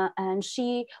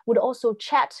she would also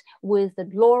chat with the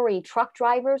lorry truck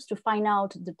drivers to find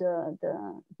out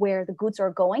where the goods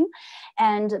are going.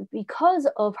 And because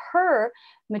of her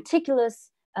meticulous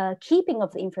keeping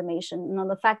of the information, and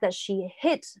the fact that she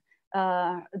hid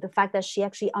the fact that she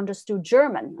actually understood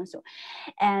German. So,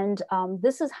 and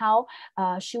this is how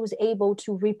she was able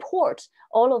to report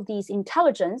all of these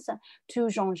intelligence to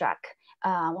Jean-Jacques,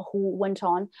 who went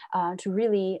on to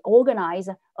really organize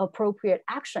appropriate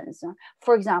actions.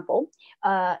 For example,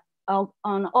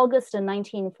 on August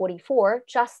 1944,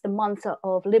 just the month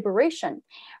of liberation,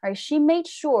 right, she made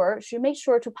sure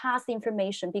to pass the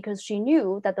information, because she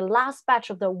knew that the last batch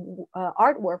of the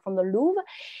artwork from the Louvre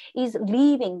is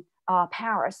leaving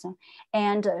Paris,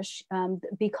 and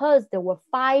because there were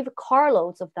 5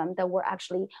 carloads of them that were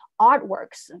actually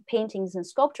artworks, paintings and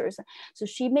sculptures, so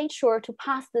she made sure to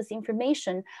pass this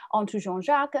information on to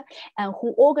Jean-Jacques,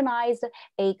 who organized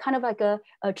a kind of like a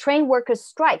train workers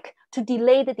strike to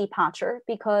delay the departure,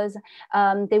 because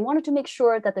they wanted to make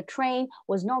sure that the train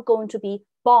was not going to be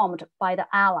bombed by the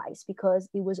Allies, because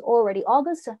it was already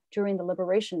August during the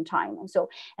liberation time.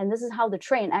 And this is how the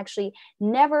train actually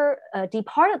never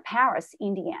departed Paris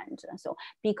in the end. So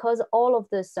because all of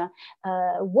this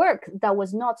work that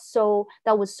was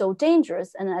so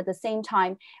dangerous, and at the same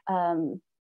time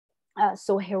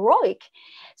so heroic.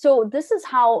 So this is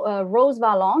how Rose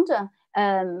Valland,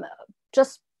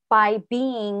 just by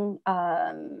being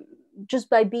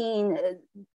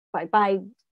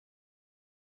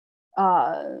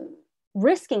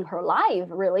risking her life,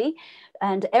 really.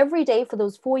 And every day for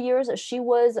those 4 years, she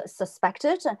was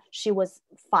suspected. She was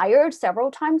fired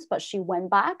several times, but she went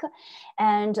back.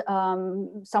 And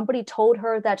somebody told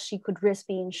her that she could risk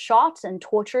being shot and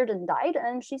tortured and died.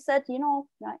 And she said, you know,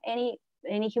 any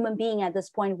human being at this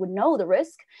point would know the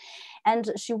risk.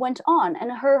 And she went on,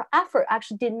 and her effort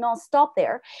actually did not stop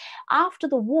there. After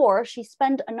the war, she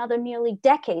spent another nearly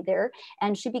decade there,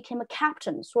 and she became a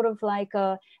captain, sort of like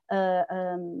a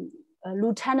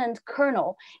lieutenant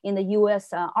colonel in the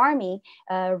U.S. Army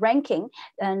ranking,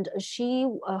 and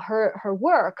her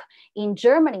work in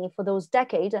Germany for those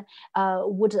decades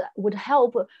would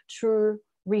help to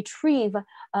retrieve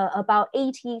about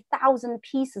 80,000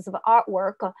 pieces of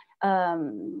artwork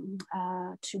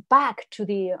back to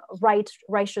the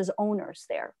righteous owners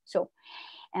there. So,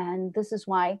 and this is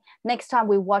why next time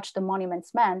we watch The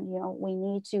Monuments Men, you know, we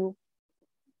need to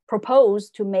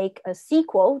propose to make a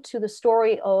sequel to the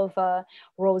story of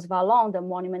Rose Valland, The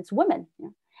Monuments Women. Yeah.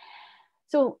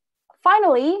 So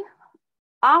finally,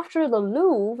 after the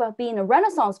Louvre being a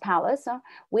Renaissance palace,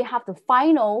 we have the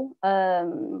final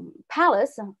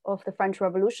palace of the French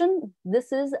Revolution.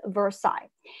 This is Versailles.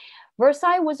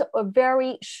 Versailles was a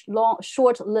very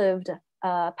short-lived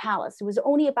palace. It was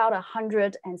only about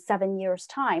 107 years'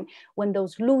 time when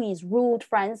those Louis ruled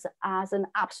France as an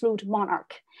absolute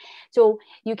monarch. So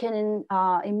you can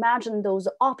imagine those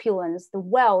opulence, the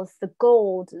wealth, the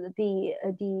gold, the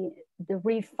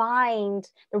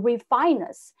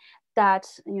refinedness that,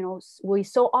 you know, we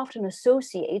so often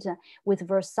associate with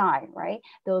Versailles, right?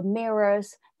 The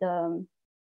mirrors, the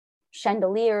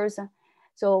chandeliers.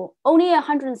 So only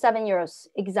 107 years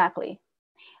exactly.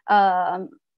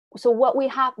 So what we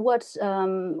have, but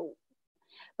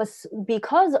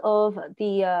because of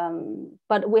the,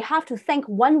 but we have to thank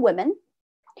one woman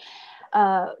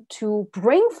to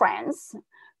bring France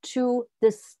to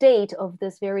the state of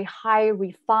this very high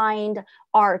refined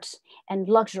art and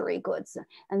luxury goods.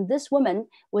 And this woman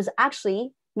was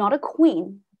actually not a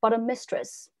queen, but a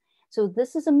mistress. So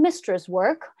this is a mistress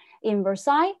work in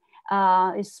Versailles,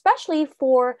 especially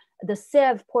for the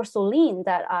Sèvres porcelain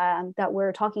that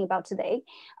we're talking about today.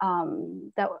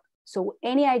 So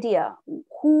any idea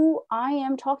who I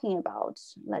am talking about?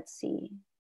 Let's see.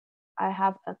 I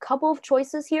have a couple of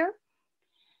choices here.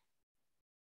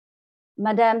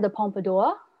 Madame de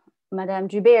Pompadour, Madame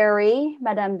du Barry,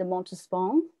 Madame de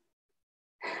Montespan.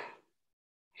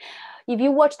 If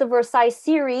you watch the Versailles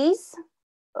series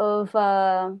of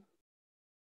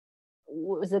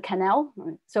was it Canal?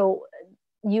 So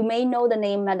you may know the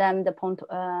name Madame de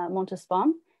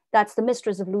Montespan. That's the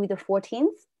mistress of Louis XIV,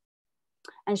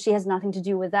 and she has nothing to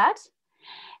do with that.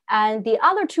 And the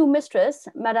other two mistresses,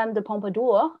 Madame de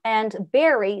Pompadour and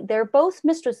Barry, they're both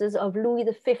mistresses of Louis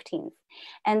XV.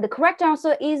 And the correct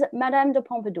answer is Madame de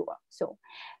Pompadour. So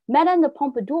Madame de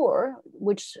Pompadour,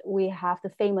 which we have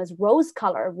the famous rose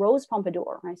color, Rose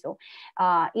Pompadour, right? So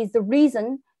is the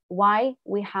reason why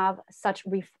we have such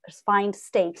refined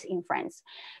state in France.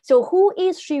 So who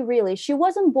is she really? She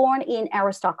wasn't born in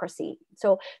aristocracy.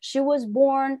 So she was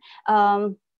born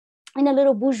in a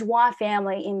little bourgeois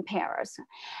family in Paris.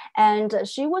 And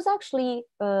she was actually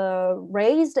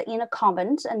raised in a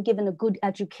convent and given a good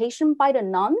education by the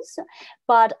nuns.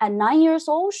 But at 9 years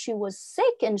old, she was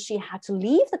sick and she had to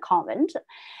leave the convent.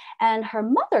 And her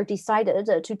mother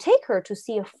decided to take her to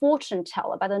see a fortune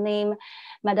teller by the name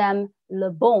Madame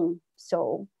Le Bon.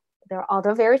 So there are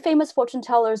other very famous fortune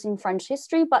tellers in French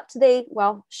history, but today,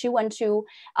 well, she went to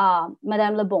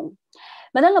Madame Le Bon.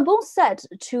 Madame Le Bon said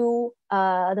to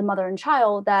the mother and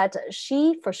child that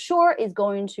she for sure is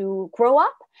going to grow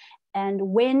up and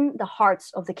win the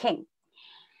hearts of the king.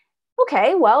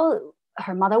 Okay, well,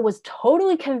 her mother was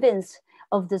totally convinced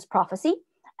of this prophecy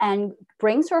and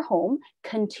brings her home,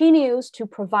 continues to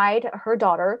provide her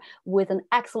daughter with an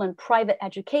excellent private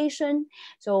education.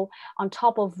 So on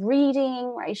top of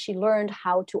reading, right, she learned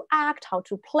how to act, how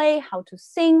to play, how to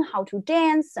sing, how to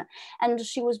dance. And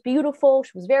she was beautiful,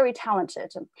 she was very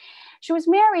talented. She was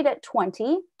married at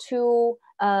 20 to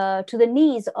the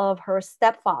niece of her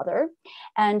stepfather.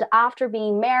 And after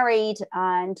being married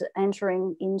and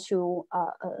entering into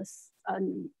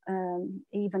an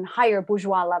even higher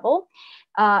bourgeois level,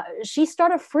 she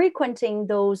started frequenting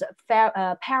those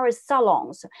Paris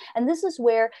salons. And this is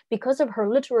where, because of her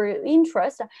literary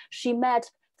interest, she met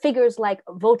figures like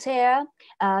Voltaire,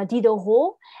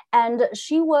 Diderot, and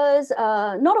she was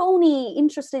not only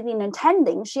interested in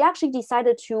attending, she actually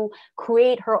decided to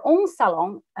create her own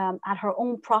salon at her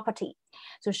own property.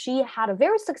 So she had a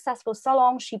very successful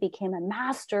salon. She became a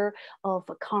master of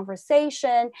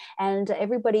conversation, and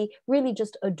everybody really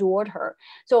just adored her.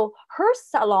 So her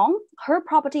salon, her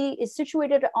property is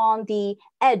situated on the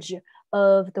edge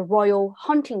of the royal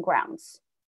hunting grounds.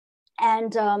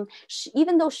 And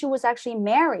even though she was actually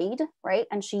married, right,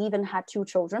 and she even had 2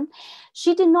 children,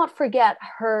 she did not forget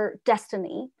her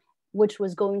destiny, which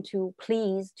was going to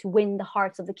win the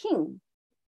hearts of the king,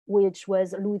 which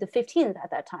was Louis XV at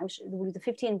that time. Louis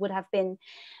XV would have been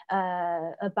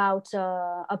about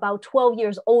 12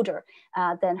 years older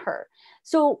than her.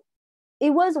 So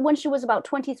it was when she was about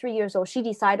 23 years old, she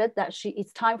decided that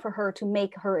it's time for her to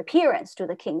make her appearance to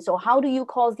the king. So how do you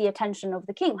cause the attention of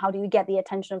the king? How do you get the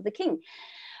attention of the king?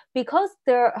 Because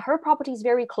her property is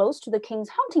very close to the king's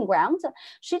hunting grounds,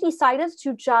 she decided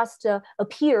to just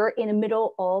appear in the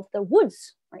middle of the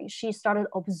woods. Right? She started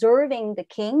observing the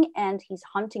king and his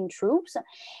hunting troops.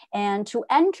 And to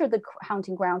enter the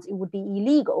hunting grounds, it would be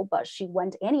illegal, but she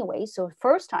went anyway. So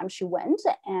first time she went,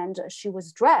 and she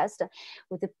was dressed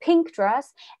with a pink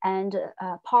dress and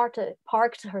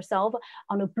parked herself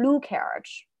on a blue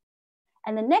carriage.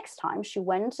 And the next time she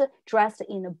went dressed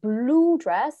in a blue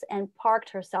dress and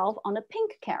parked herself on a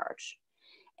pink carriage.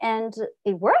 And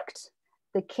it worked.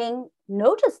 The king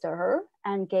noticed her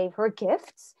and gave her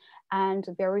gifts. And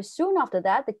very soon after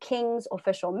that, the king's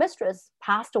official mistress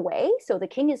passed away. So the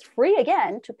king is free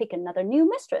again to pick another new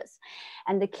mistress.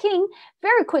 And the king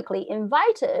very quickly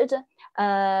invited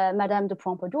Madame de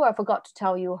Pompadour. I forgot to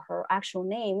tell you her actual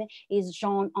name is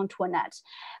Jean Antoinette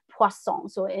Poisson.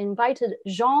 So invited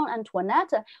Jean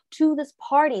Antoinette to this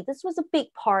party. This was a big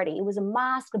party. It was a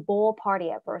masked ball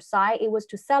party at Versailles. It was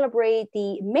to celebrate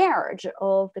the marriage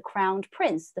of the crowned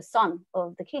prince, the son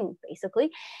of the king,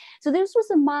 basically. So this was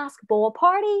a masked ball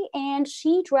party, and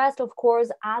she dressed, of course,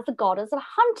 as the goddess of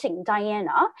hunting,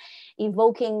 Diana,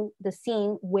 evoking the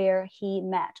scene where they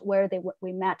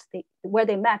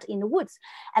met in the woods.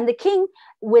 And the king,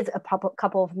 with a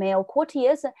couple of male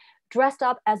courtiers, dressed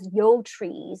up as yew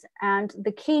trees, and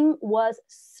the king was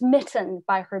smitten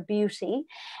by her beauty.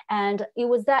 And it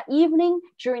was that evening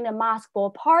during the masked ball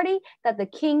party that the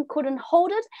king couldn't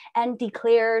hold it and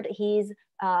declared his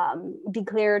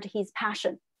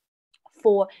passion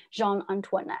for Jean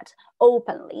Antoinette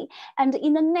openly. And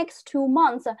in the next 2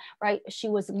 months, right, she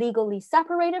was legally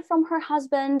separated from her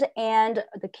husband, and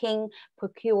the king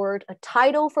procured a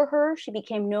title for her. She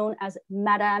became known as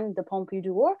Madame de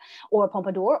Pompadour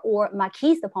or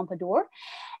Marquise de Pompadour.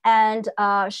 And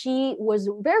she was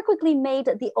very quickly made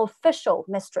the official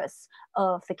mistress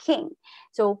of the king.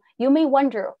 So you may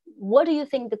wonder, what do you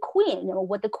think the queen,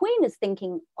 what the queen is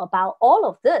thinking about all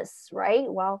of this, right?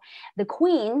 Well, the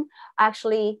queen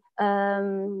actually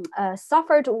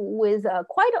suffered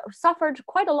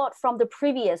quite a lot from the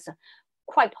previous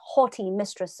quite haughty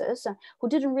mistresses who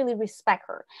didn't really respect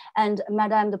her. And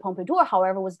Madame de Pompadour,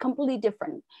 however, was completely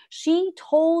different. She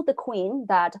told the queen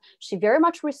that she very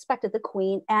much respected the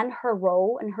queen and her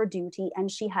role and her duty,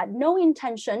 and she had no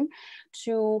intention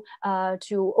to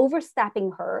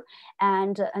overstepping her.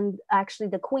 And actually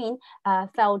the queen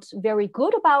felt very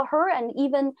good about her and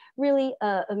even really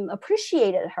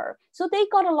appreciated her. So they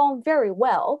got along very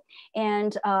well.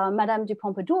 And Madame de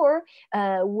Pompadour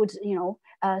would,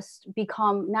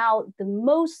 become now the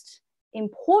most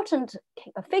important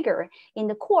figure in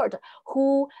the court,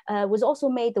 who was also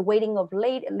made the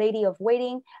lady of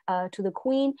waiting to the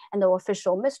queen and the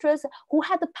official mistress, who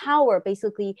had the power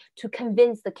basically to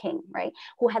convince the king, right?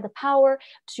 Who had the power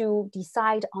to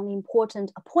decide on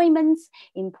important appointments,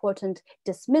 important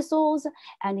dismissals,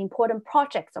 and important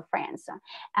projects of France.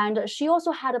 And she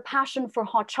also had a passion for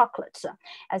hot chocolate.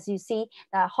 As you see,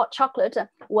 hot chocolate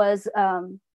was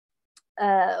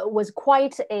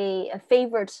quite a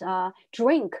favorite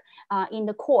drink in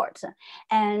the court.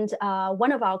 And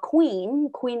one of our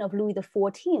queen of Louis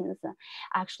XIV,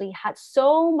 actually had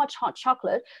so much hot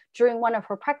chocolate during one of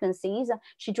her pregnancies.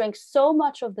 She drank so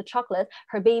much of the chocolate,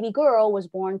 her baby girl was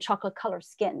born chocolate color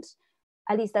skinned.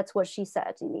 At least that's what she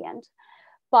said in the end.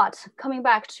 But coming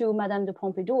back to Madame de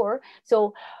Pompadour,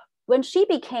 so when she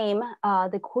became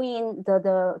the queen,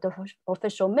 the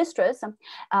official mistress,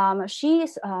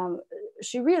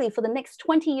 she really, for the next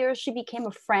 20 years, she became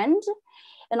a friend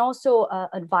and also an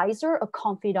advisor, a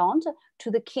confidant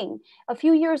to the king. A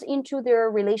few years into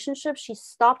their relationship, she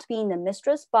stopped being the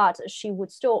mistress, but she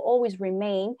would still always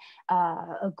remain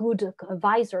a good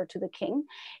advisor to the king.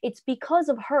 It's because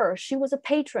of her, she was a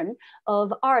patron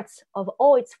of arts of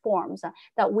all its forms,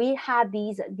 that we had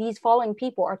these following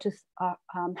people are to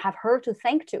have her to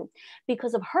thank to.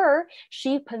 Because of her,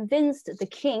 she convinced the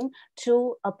king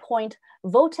to appoint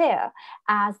Voltaire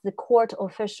as the court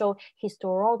official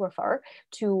historiographer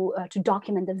to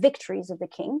document the victories of the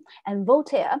king. And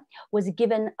Voltaire was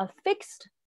given a fixed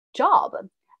job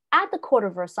at the court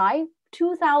of Versailles,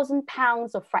 2,000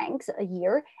 pounds of francs a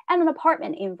year, and an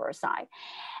apartment in Versailles.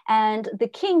 And the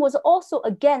king was also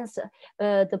against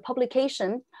the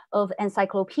publication of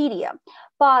encyclopedia.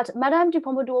 But Madame de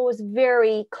Pompadour was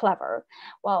very clever.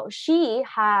 Well, she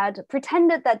had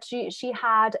pretended that she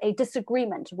had a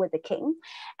disagreement with the king.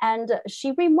 And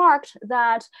she remarked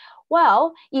that,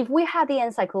 well, if we had the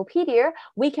encyclopedia,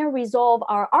 we can resolve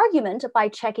our argument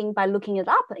by looking it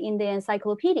up in the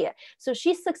encyclopedia. So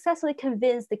she successfully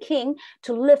convinced the king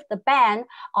to lift the ban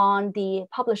on the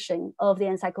publishing of the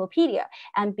encyclopedia.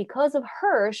 And because of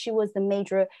her, she was the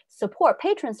major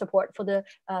patron support for the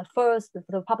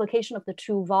publication of the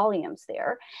 2 volumes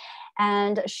there.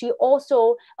 And she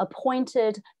also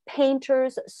appointed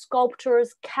painters,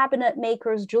 sculptors, cabinet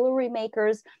makers, jewelry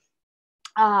makers,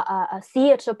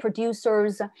 theater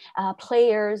producers,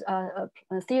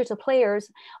 theater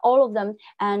players, all of them,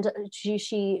 and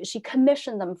she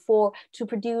commissioned them to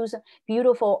produce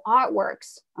beautiful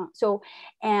artworks.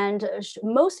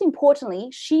 Most importantly,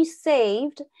 she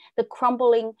saved the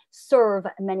crumbling Sèvres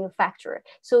manufacturer.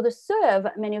 So the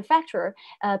Sèvres manufacturer,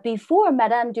 before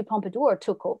Madame de Pompadour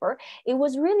took over, it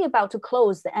was really about to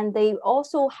close, and they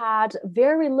also had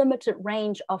very limited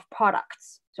range of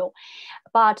products.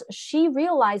 But she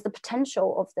realized the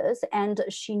potential of this, and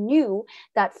she knew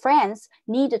that France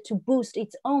needed to boost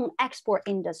its own export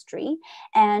industry.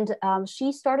 And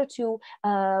she started to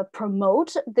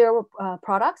promote their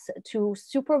products, to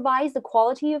supervise the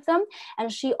quality of them.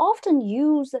 And she often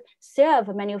used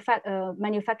Sèvres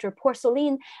manufactured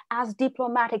porcelain as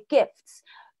diplomatic gifts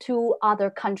to other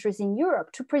countries in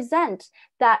Europe, to present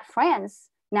that France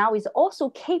now is also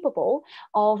capable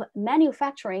of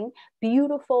manufacturing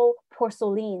beautiful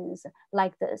porcelains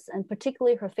like this, and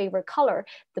particularly her favorite color,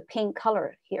 the pink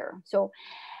color here.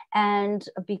 And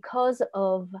because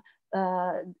of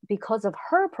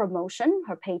her promotion,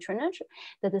 her patronage,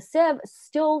 that the Sèvres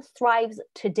still thrives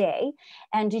today.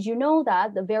 And did you know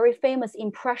that the very famous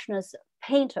Impressionist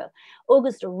painter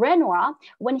Auguste Renoir,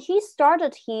 when he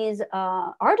started his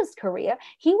artist career,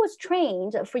 he was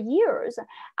trained for years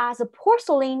as a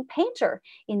porcelain painter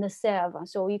in the Sèvres.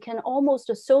 So you can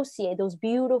almost associate those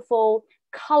beautiful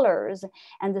colors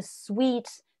and the sweet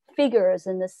figures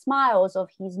and the smiles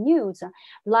of his nudes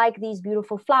like these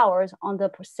beautiful flowers on the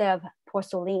Sèvres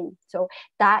porcelain. So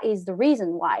that is the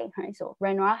reason why. Right? So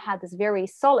Renoir had this very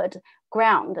solid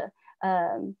ground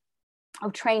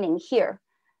of training here.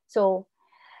 So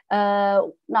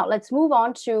now let's move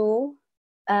on to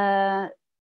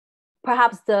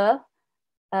perhaps the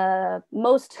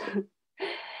most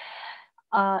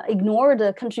ignored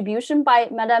contribution by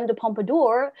Madame de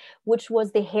Pompadour, which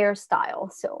was the hairstyle.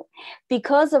 So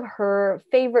because of her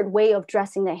favorite way of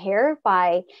dressing the hair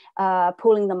by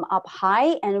pulling them up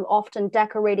high and often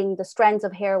decorating the strands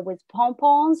of hair with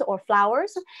pompons or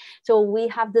flowers. So we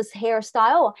have this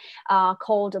hairstyle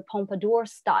called the Pompadour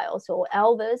style. So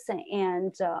Elvis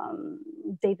and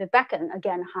David Beckham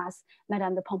again has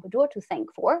Madame de Pompadour to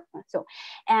thank for. So,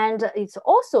 and it's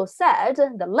also said,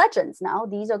 the legends now,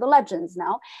 these are the legends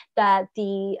now, that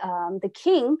the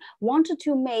king wanted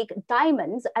to make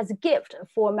diamonds as a gift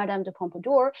for Madame de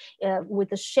Pompadour with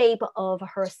the shape of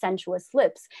her sensuous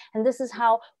lips. And this is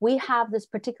how we have this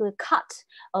particular cut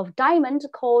of diamond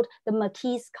called the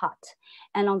Marquise cut.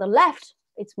 And on the left,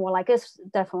 it's more like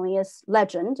definitely a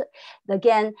legend,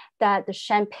 again, that the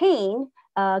champagne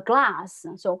glass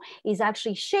so is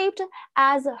actually shaped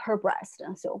as her breast.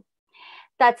 So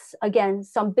that's, again,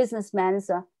 some businessman's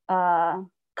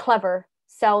clever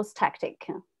sales tactic.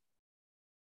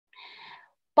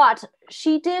 But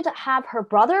she did have her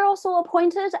brother also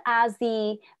appointed as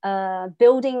the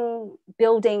building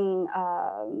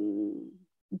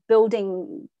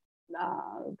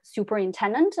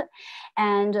superintendent,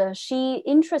 and she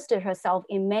interested herself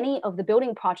in many of the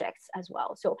building projects as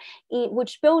well. So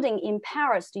which building in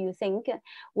Paris do you think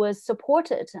was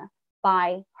supported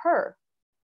by her,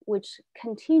 which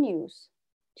continues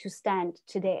to stand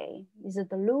today? Is it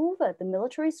the Louvre, the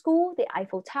military school, the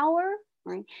Eiffel Tower?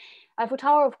 Right? Eiffel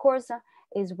Tower, of course,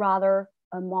 is rather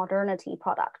a modernity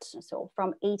product. So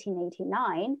from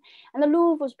 1889, and the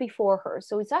Louvre was before her.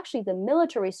 So it's actually the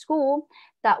military school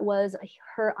that was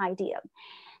her idea.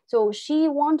 So she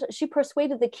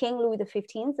persuaded the king, Louis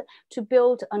XV, to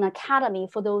build an academy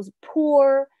for those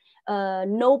poor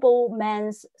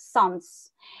noblemen's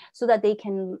sons, so that they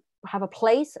can have a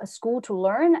place, a school to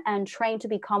learn and train to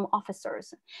become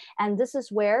officers. And this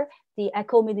is where the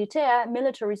École Militaire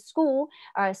military school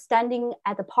are standing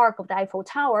at the park of the Eiffel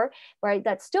Tower, right?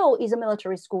 That still is a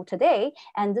military school today.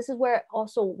 And this is where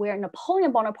also where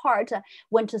Napoleon Bonaparte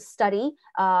went to study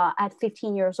at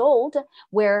 15 years old,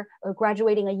 where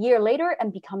graduating a year later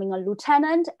and becoming a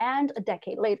lieutenant, and a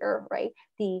decade later, right?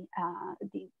 The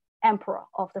emperor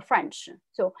of the French.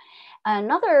 So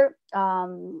another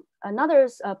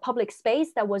public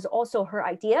space that was also her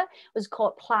idea was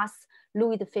called Place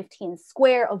Louis XV,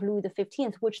 Square of Louis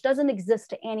XV, which doesn't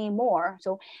exist anymore.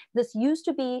 So this used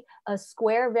to be a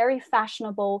square, very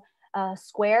fashionable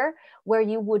square, where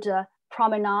you would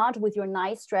promenade with your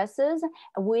nice dresses,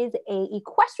 with a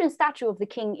equestrian statue of the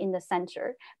king in the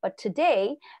center. But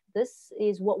today, this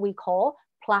is what we call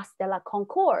Place de la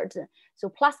Concorde. So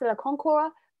Place de la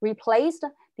Concorde replaced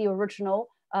the original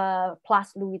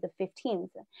Place Louis XV.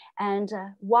 And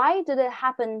why did it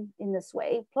happen in this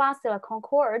way? Place de la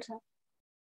Concorde,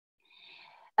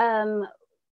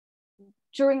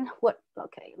 during what,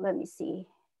 okay, let me see.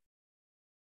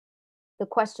 The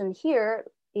question here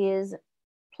is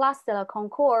Place de la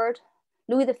Concorde,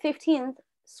 Louis XV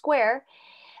square,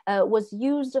 was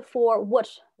used for what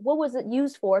was it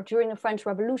used for during the French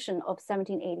Revolution of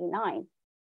 1789?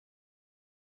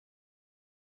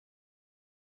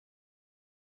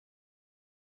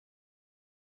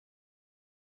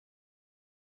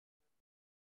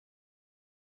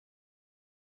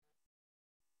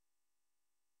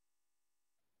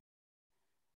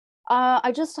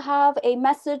 I just have a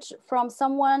message from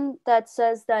someone that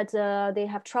says that they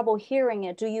have trouble hearing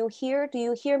it. Do you hear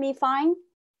me fine?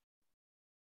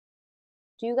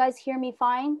 Do you guys hear me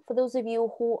fine? For those of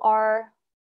you who are,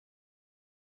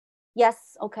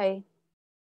 yes, okay.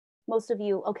 Most of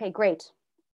you, okay, great.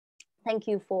 Thank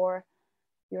you for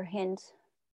your hint.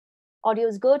 Audio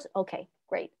is good? Okay,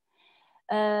 great.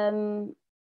 All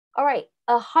right,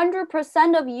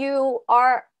 100% of you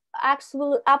are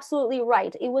absolutely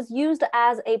right. It was used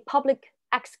as a public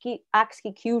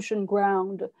execution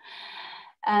ground.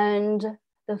 And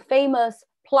the famous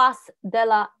Place de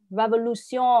la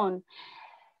Révolution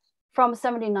from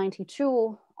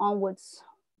 1792 onwards,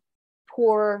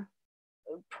 poor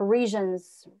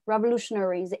Parisians,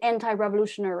 revolutionaries,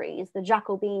 anti-revolutionaries, the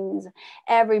Jacobins,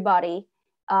 everybody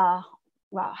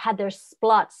had their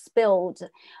blood spilled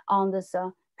on this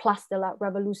Place de la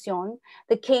Révolution.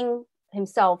 The king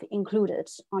himself included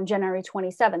on January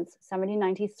 27th,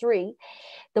 1793.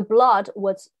 The blood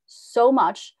was so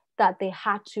much that they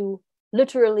had to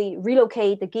literally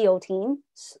relocate the guillotine,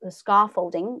 the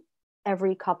scaffolding,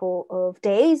 every couple of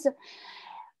days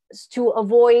to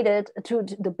avoid it,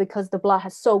 because the blood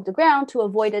has soaked the ground, to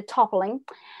avoid it toppling.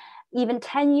 Even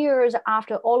 10 years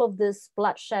after all of this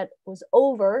bloodshed was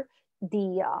over,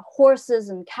 the horses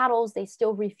and cattle, they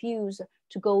still refuse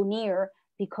to go near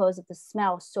because of the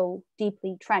smell so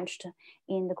deeply trenched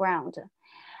in the ground.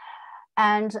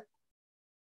 And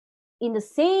in the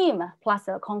same Place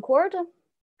de la Concorde,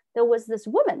 there was this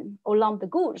woman, Olympe de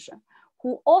Gouges,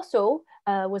 who also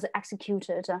was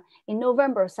executed in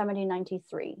November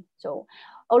 1793. So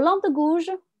Olympe de Gouges,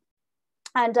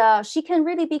 and she can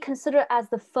really be considered as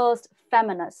the first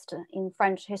feminist in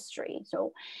French history.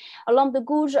 So Olympe de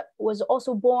Gouges was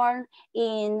also born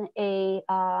in a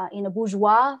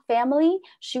bourgeois family.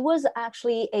 She was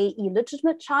actually an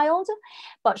illegitimate child,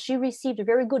 but she received a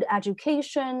very good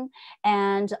education,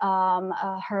 and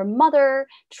her mother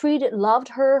loved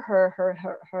her.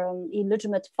 Her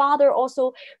illegitimate father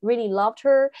also really loved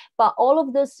her, but all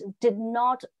of this did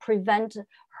not prevent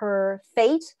her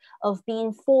fate of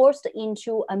being forced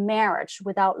into a marriage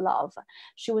without love.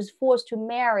 She was forced to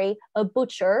marry a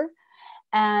butcher,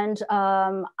 and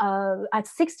at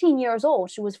 16 years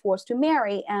old, she was forced to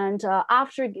marry. And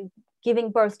after giving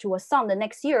birth to a son, the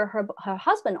next year, her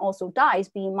husband also dies,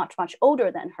 being much, much older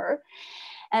than her.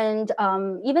 And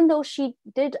even though she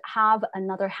did have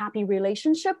another happy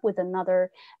relationship with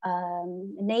another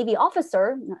Navy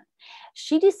officer,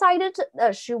 she decided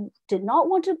she did not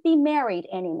want to be married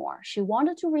anymore. She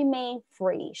wanted to remain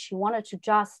free. She wanted to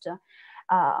just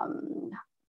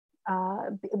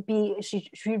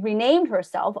she renamed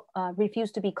herself,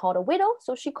 refused to be called a widow,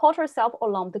 so she called herself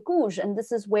Olympe de Gouges, and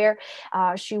this is where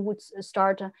she would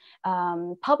start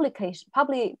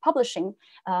publishing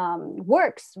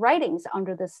works, writings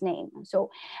under this name. So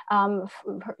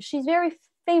she's very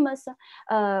famous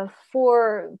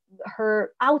for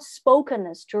her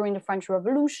outspokenness during the French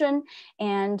Revolution,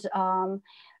 and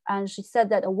she said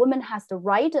that a woman has the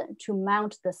right to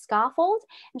mount the scaffold,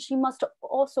 and she must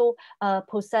also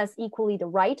possess equally the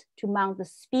right to mount the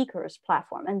speaker's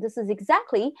platform. And this is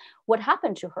exactly what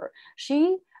happened to her.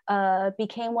 She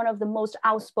became one of the most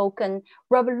outspoken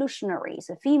revolutionaries,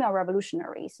 female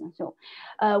revolutionaries. And so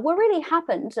what really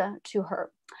happened to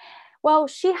her? Well,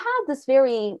 she had this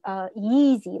very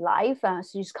easy life.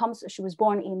 She was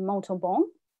born in Montauban,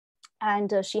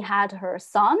 and she had her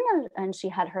son and she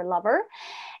had her lover.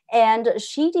 And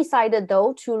she decided,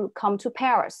 though, to come to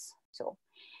Paris. So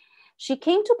she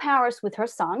came to Paris with her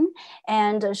son,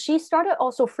 and she started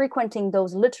also frequenting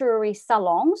those literary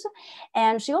salons.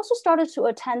 And she also started to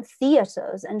attend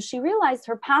theaters, and she realized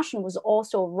her passion was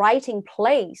also writing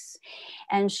plays.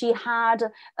 And she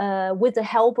had, with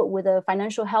the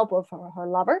financial help of her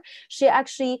lover, she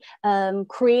actually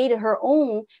created her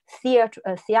own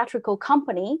theatrical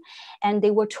company, and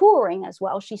they were touring as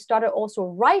well. She started also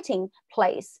writing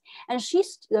plays, and she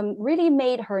really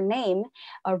made her name,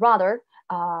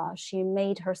 she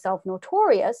made herself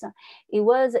notorious. It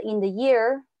was in the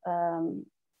year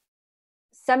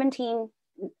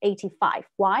 1785.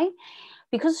 Why?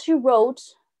 Because she wrote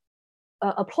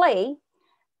a play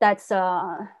that's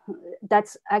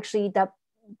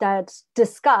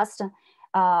discussed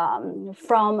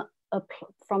from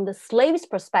the slave's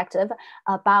perspective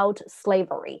about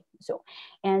slavery. So,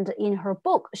 and in her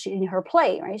book, in her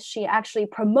play, right, she actually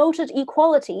promoted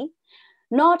equality,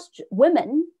 not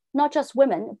just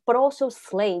women, but also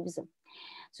slaves.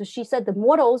 So she said the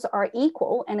mortals are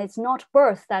equal, and it's not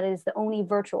birth that is the only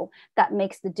virtue that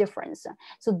makes the difference.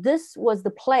 So this was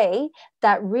the play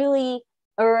that really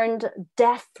earned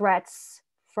death threats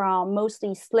from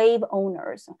mostly slave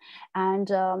owners. And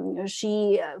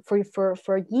she,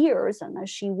 for years, and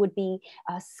she would be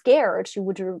scared. She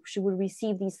would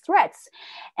receive these threats.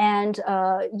 And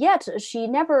yet she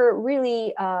never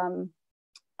really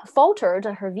faltered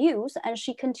her views, and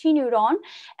she continued on,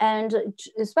 and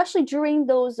especially during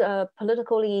those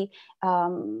politically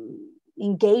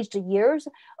engaged years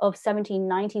of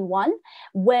 1791,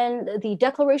 when the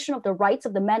Declaration of the Rights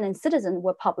of the Man and Citizen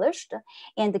were published,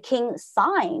 and the king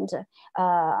signed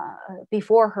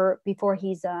before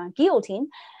his guillotine,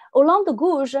 Olympe de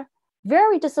Gouges,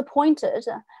 very disappointed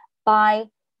by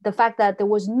the fact that there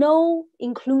was no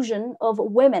inclusion of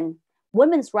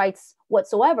women's rights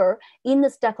whatsoever in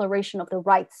this Declaration of the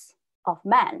Rights of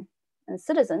Man and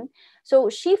Citizen. So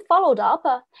she followed up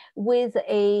with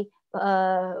the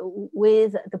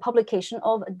publication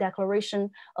of a Declaration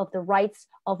of the Rights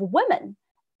of Women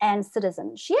and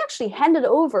Citizen. She actually handed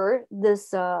over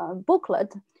this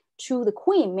booklet to the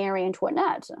Queen, Mary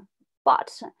Antoinette.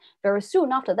 But very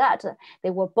soon after that, they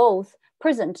were both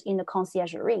imprisoned in the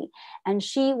conciergerie, and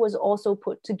she was also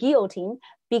put to guillotine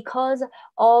because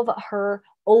of her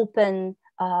open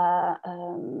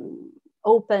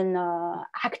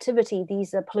activity,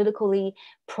 these politically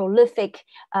prolific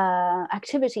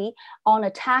activity on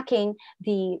attacking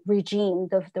the regime,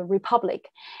 the republic.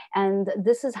 And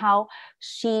this is how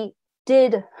she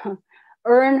did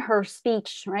earn her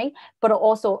speech, right? But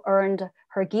also earned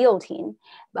her guillotine.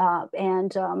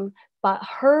 But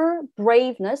her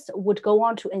braveness would go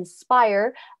on to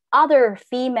inspire other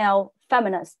female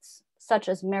feminists, such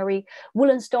as Mary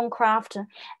Wollstonecraft,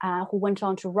 who went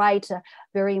on to write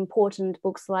very important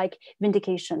books like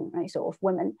Vindication, right, so of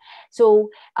women.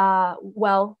 So,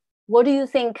 well, what do you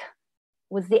think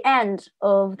was the end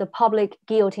of the public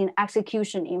guillotine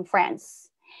execution in France?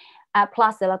 At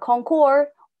Place de la Concorde,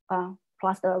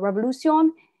 Place de la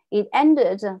Revolution, it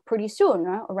ended pretty soon,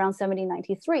 around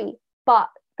 1793. But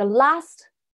the last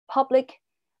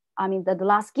the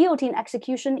last guillotine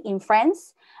execution in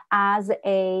France as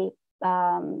an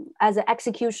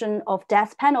execution of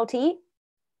death penalty,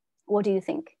 what do you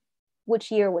think?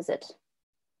 Which year was it?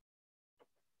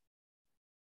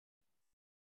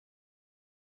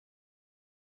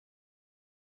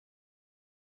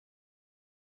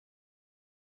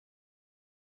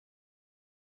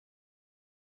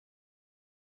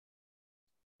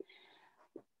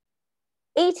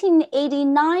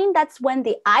 (1889), that's when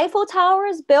the Eiffel Tower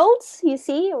is built, you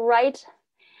see, right?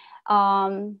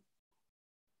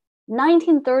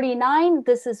 1939,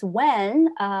 this is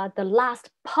when the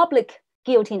last public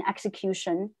guillotine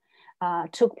execution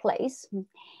took place.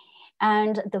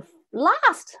 And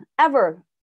last ever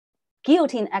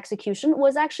guillotine execution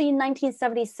was actually in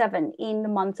 1977 in the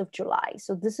month of July.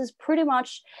 So this is pretty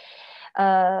much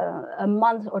a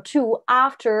month or two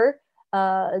after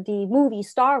the movie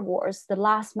Star Wars, the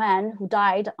last man who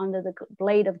died under the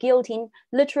blade of guillotine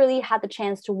literally had the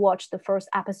chance to watch the first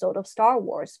episode of Star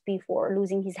Wars before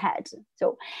losing his head.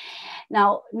 So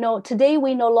now, no, today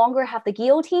we no longer have the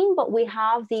guillotine, but we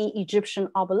have the Egyptian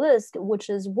obelisk, which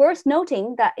is worth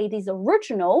noting that it is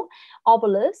original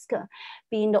obelisk,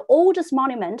 being the oldest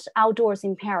monument outdoors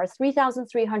in Paris,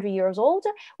 3,300 years old,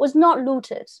 was not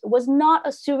looted. It was not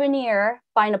a souvenir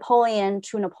by Napoleon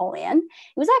to Napoleon.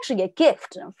 It was actually a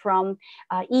gift from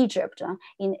Egypt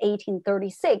in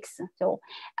 1836. So,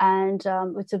 and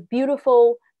it's a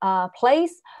beautiful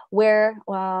place where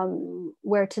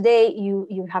today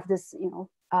you have this,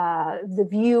 the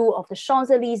view of the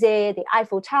Champs-Élysées, the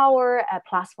Eiffel Tower,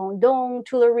 Place Vendôme,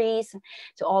 Tuileries,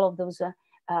 so all of those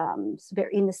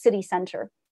in the city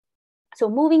center. So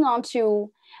moving on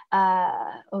to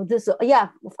this,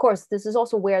 of course, this is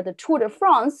also where the Tour de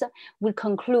France would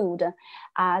conclude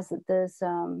as this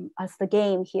as the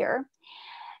game here.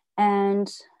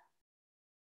 And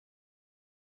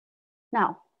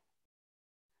now,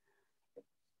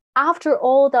 after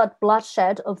all that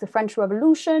bloodshed of the French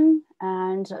Revolution,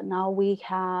 and now we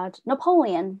had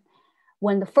Napoleon.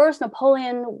 When the first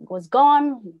Napoleon was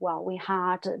gone, well, we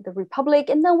had the Republic,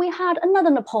 and then we had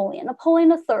another Napoleon,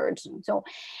 Napoleon III. So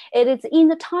it is in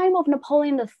the time of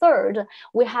Napoleon III,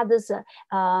 we had this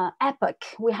epoch,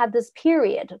 we had this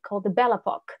period called the Belle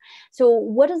Epoque. So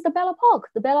what is the Belle Epoque?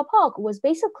 The Belle Epoque was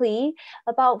basically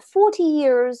about 40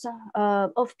 years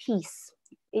of peace.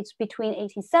 It's between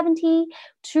 1870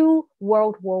 to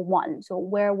World War I. So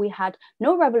where we had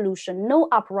no revolution, no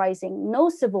uprising, no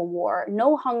civil war,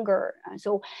 no hunger.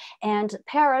 So, and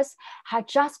Paris had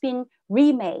just been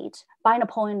remade by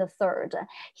Napoleon III.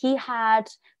 He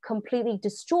had completely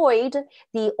destroyed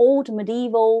the old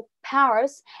medieval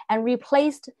Paris and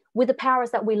replaced with the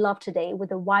Paris that we love today, with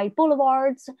the wide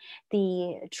boulevards,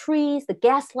 the trees, the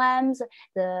gas lamps,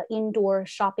 the indoor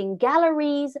shopping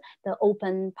galleries, the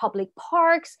open public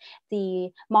parks, the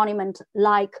monument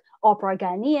like Opera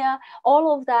Garnier,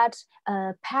 all of that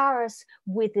Paris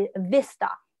with the vista.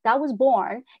 That was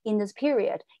born in this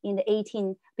period in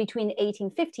the between the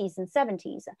 1850s and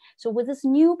 70s. So with this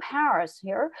new Paris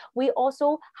here, we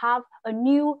also have a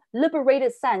new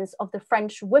liberated sense of the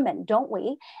French women, don't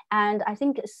we? And I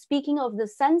think speaking of the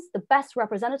sense, the best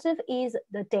representative is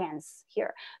the dance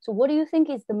here. So what do you think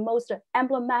is the most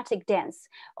emblematic dance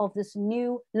of this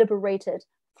new liberated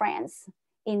France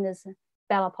in this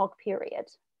Belle Epoque period?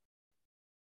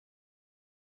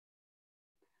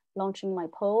 Launching my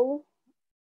poll.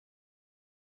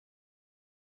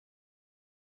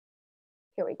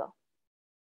 Here we go.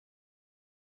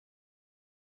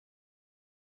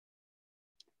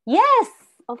 Yes,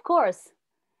 of course.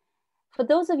 For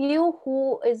those of you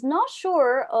who is not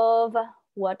sure of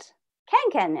what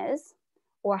can is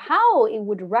or how it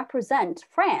would represent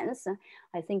France,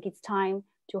 I think it's time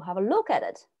to have a look at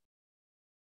it.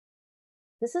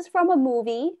 This is from a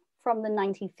movie from the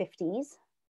 1950s.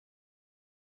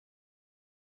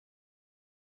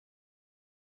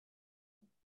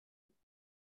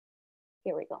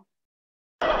 Here we go.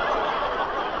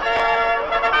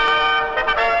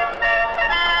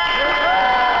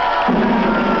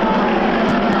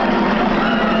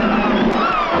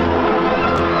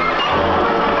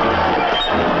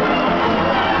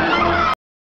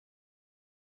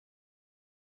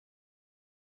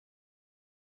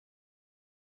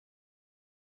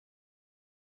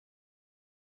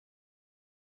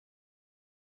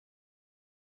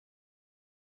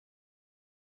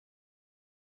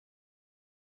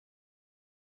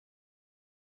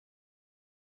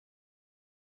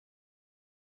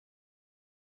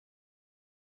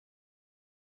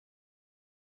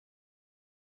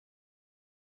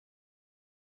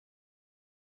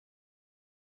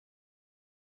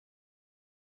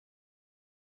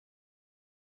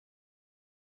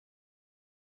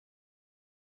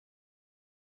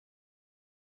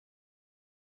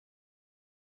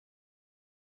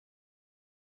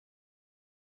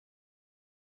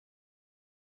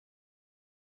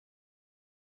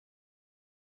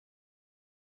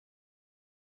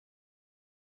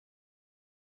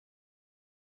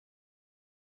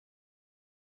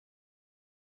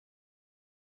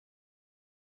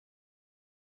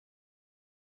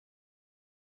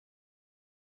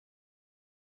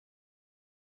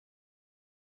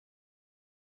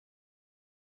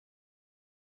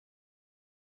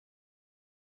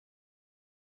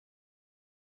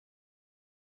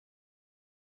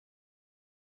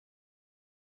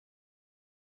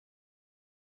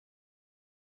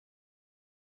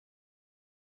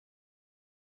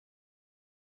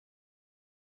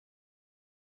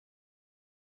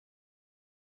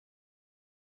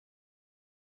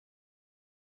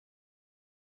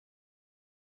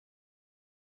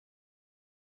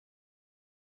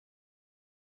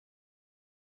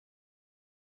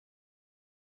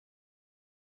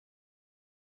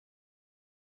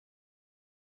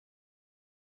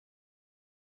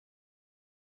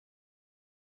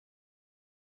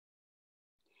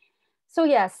 So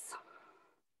yes,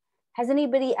 has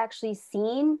anybody actually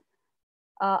seen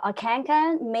a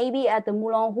can-can? Maybe at the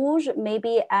Moulin Rouge,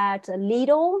 maybe at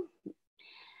Lidl.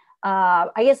 I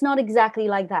guess not exactly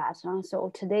like that. So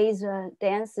today's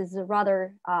dance is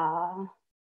rather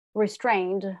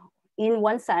restrained in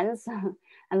one sense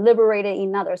and liberated in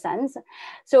another sense.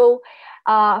 So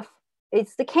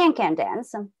it's the can-can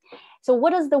dance. So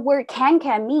what does the word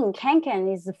can-can mean? Can-can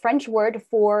is the French word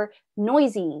for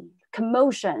noisy,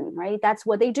 commotion, right? That's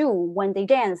what they do when they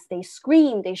dance. They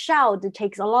scream, they shout. It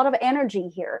takes a lot of energy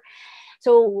here.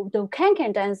 So the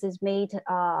can-can dance is made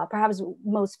perhaps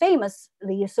most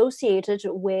famously associated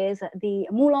with the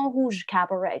Moulin Rouge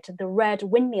cabaret, the Red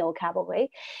Windmill cabaret.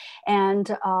 And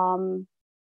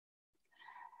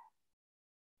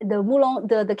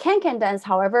the can-can dance,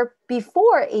 however,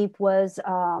 before it was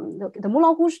the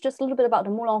Moulin Rouge, just a little bit about the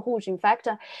Moulin Rouge. In fact,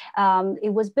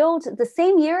 it was built the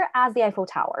same year as the Eiffel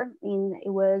Tower.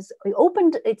 It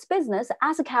opened its business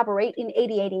as a cabaret in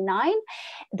 1889.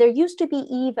 There used to be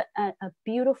even a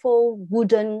beautiful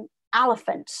wooden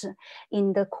elephant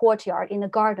in the courtyard, in the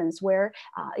gardens, where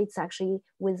it's actually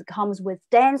comes with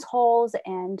dance halls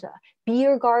and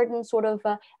beer garden sort of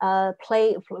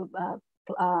play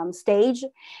stage.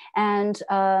 And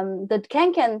the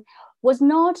can-can was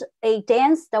not a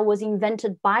dance that was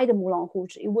invented by the Moulin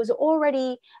Rouge. It was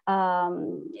already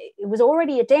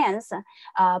a dance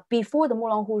before the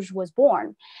Moulin Rouge was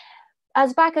born.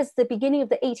 As back as the beginning of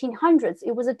the 1800s,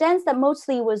 it was a dance that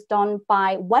mostly was done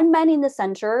by one man in the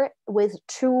center with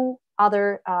two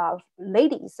other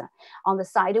ladies on the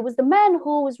side. It was the man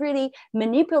who was really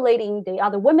manipulating the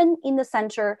other women in the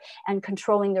center and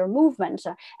controlling their movement.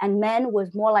 And men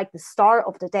was more like the star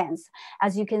of the dance.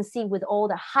 As you can see with all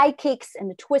the high kicks and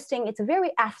the twisting, it's a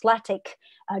very athletic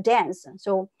dance.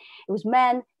 So it was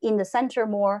men in the center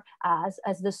more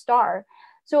as the star.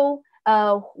 So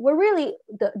there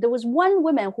was one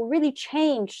woman who really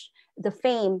changed the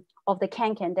fame of the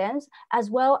can-can dance,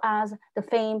 as well as the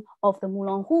fame of the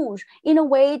Moulin Rouge, in a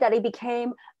way that it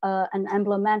became an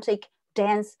emblematic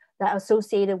dance that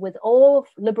associated with all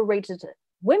liberated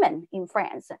women in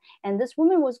France. And this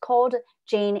woman was called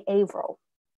Jane Averill.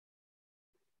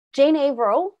 Jane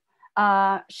Averill,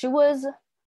 she was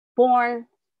born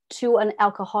to an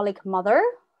alcoholic mother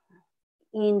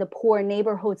in the poor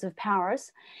neighborhoods of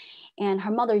Paris. And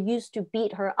her mother used to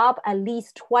beat her up at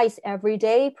least twice every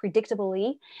day,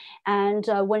 predictably. And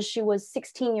when she was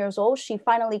 16 years old, she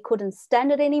finally couldn't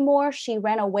stand it anymore. She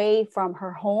ran away from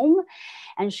her home,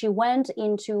 and she went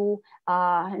into,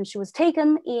 and she was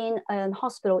taken in a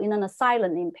hospital, in an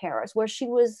asylum in Paris, where she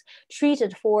was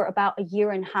treated for about a year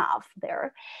and a half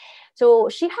there. So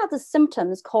she had the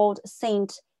symptoms called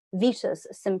Saint Vitus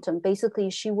symptom. Basically,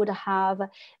 she would have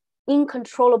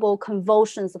uncontrollable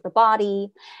convulsions of the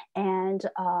body, and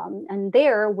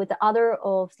there with the other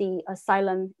of the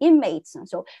asylum inmates. And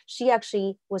so she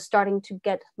actually was starting to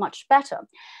get much better.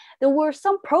 There were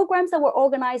some programs that were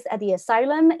organized at the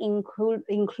asylum,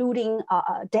 including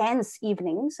dance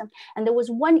evenings. And there was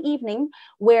one evening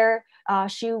where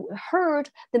she heard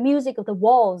the music of the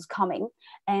waltz coming.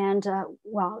 And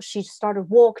she started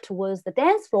walk towards the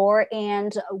dance floor,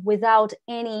 and without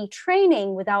any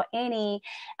training, without any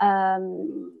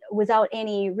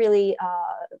really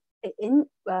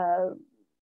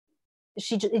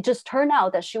it just turned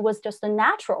out that she was just a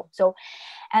natural. So,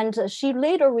 and she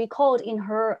later recalled in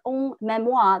her own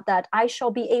memoir that I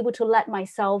shall be able to let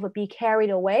myself be carried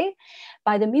away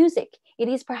by the music. It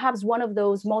is perhaps one of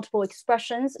those multiple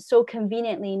expressions so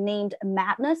conveniently named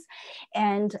madness.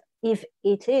 And if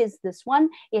it is this one,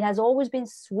 it has always been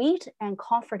sweet and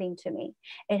comforting to me.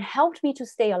 It helped me to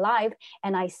stay alive,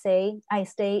 and I stay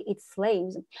its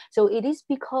slaves. So it is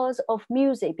because of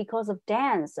music, because of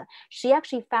dance, she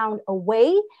actually found a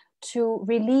way to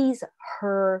release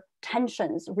her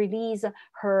tensions, release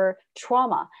her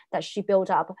trauma that she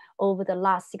built up over the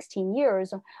last 16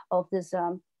 years of this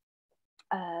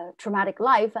traumatic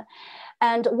life.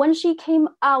 And when she came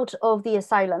out of the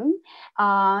asylum,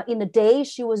 in the day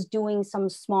she was doing some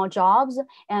small jobs,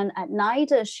 and at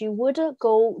night she would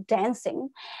go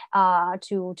dancing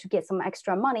to get some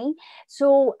extra money.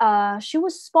 So she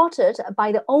was spotted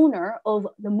by the owner of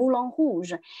the Moulin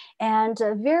Rouge, and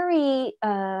very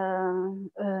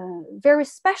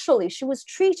specially, she was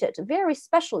treated very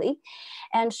specially,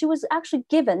 and she was actually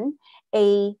given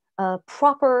a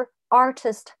proper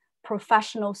artist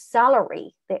professional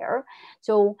salary there.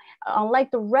 So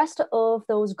unlike the rest of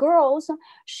those girls,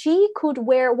 she could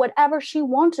wear whatever she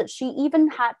wanted. She even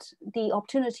had the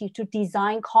opportunity to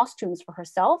design costumes for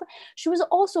herself. She was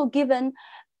also given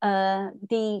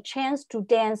the chance to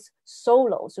dance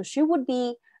solo. So she would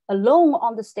be alone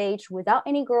on the stage without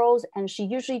any girls, and she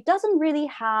usually doesn't really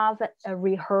have a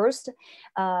rehearsed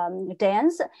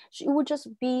dance. She would just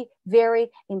be very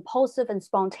impulsive and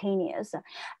spontaneous.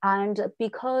 And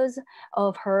because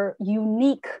of her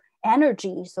unique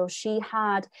energy, so she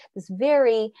had this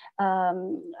very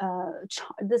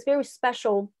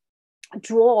special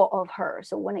draw of her.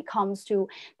 So when it comes to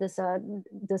this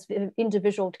this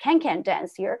individual can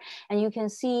dance here, and you can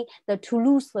see the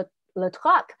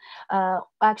Toulouse-Lautrec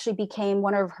actually became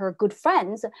one of her good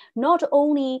friends, not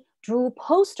only drew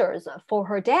posters for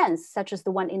her dance, such as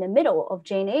the one in the middle of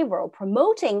Jane Averill,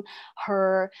 promoting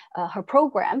her her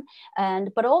program,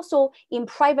 but also in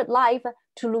private life,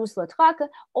 Toulouse-Lautrec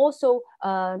also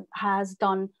has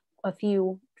done a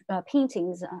few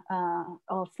paintings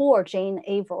for Jane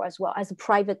Averill as well, as a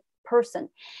private person.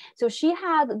 So she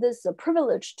had this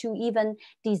privilege to even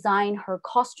design her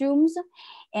costumes,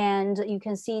 and you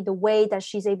can see the way that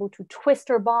she's able to twist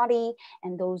her body,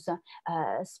 and those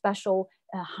special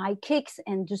high kicks,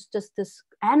 and just this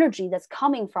energy that's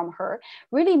coming from her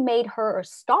really made her a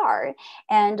star.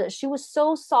 And she was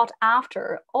so sought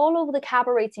after all over the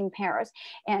cabarets in Paris,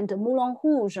 and Moulin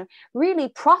Rouge really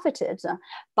profited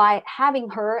by having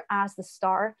her as the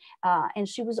star. And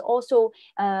she was also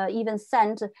even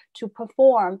sent to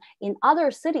perform in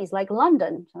other cities like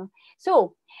London.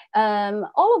 So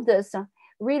all of this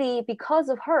really, because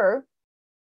of her,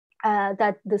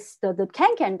 that the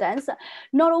can dance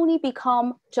not only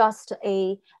become just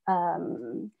a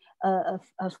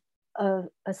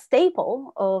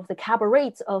staple of the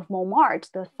cabarets of Montmartre,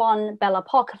 the fun Belle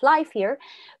Epoque life here,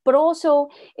 but also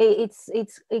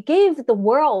it gave the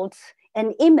world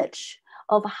an image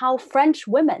of how French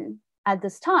women at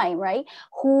this time, right,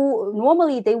 who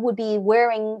normally they would be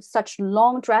wearing such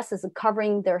long dresses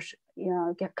covering their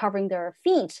covering their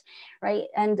feet, right,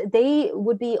 and they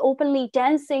would be openly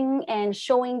dancing and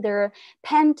showing their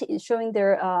pantyhoses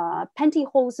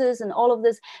and all of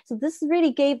this. So this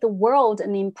really gave the world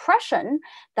an impression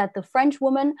that the French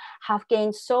women have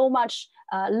gained so much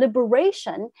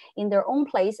liberation in their own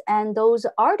place, and those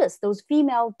artists, those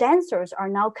female dancers, are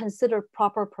now considered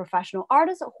proper professional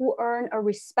artists who earn a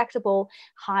respectable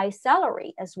high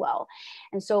salary as well.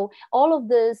 And so all of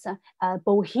this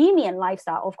bohemian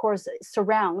lifestyle, of course,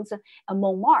 surrounds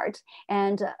Montmartre,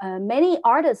 and many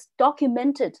artists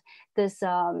documented this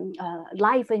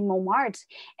life in Montmartre.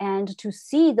 And to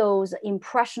see those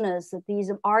impressionists, these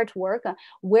artwork,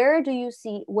 where do you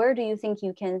think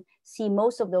you can see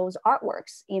most of those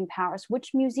artworks in Paris?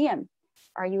 Which museum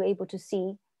are you able to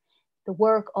see the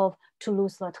work of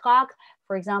Toulouse-Lautrec,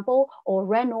 for example, or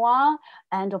Renoir,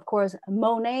 and of course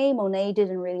Monet? Monet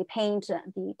didn't really paint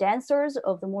the dancers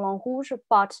of the Moulin Rouge,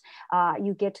 but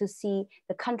you get to see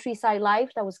the countryside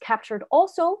life that was captured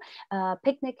also,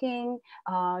 picnicking,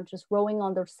 just rowing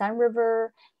on the Seine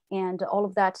River, and all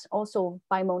of that also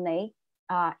by Monet.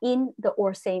 In the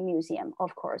Orsay Museum,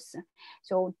 of course.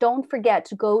 So don't forget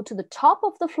to go to the top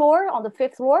of the floor, on the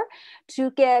 5th floor,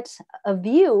 to get a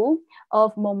view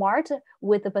of Montmartre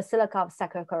with the Basilica of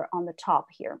Sacré-Cœur on the top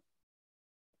here.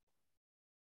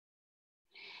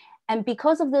 And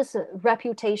because of this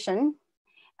reputation,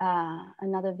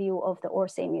 another view of the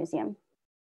Orsay Museum.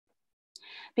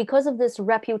 Because of this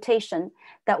reputation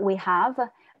that we have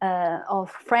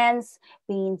of France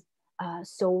being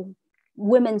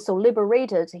women so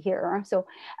liberated here. So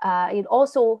it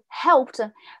also helped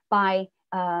by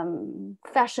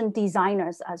fashion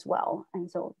designers as well. And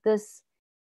so this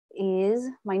is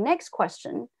my next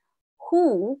question.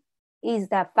 Who is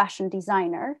that fashion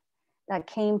designer that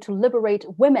came to liberate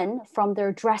women from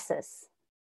their dresses?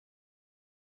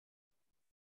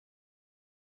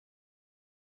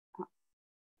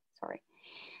 Sorry.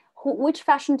 Which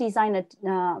fashion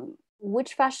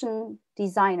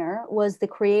designer was the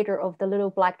creator of the little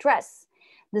black dress?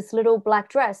 This little black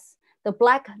dress,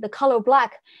 the color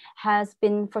black has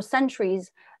been for centuries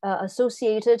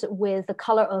associated with the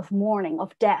color of mourning,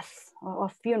 of death, or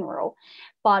funeral.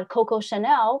 But Coco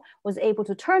Chanel was able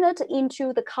to turn it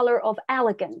into the color of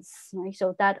elegance, right?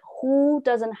 So that who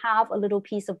doesn't have a little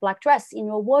piece of black dress in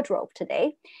your wardrobe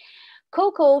today?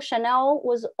 Coco Chanel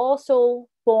was also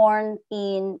born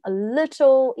in a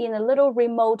little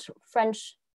remote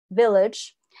French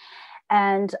village,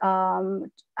 and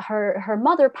her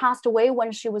mother passed away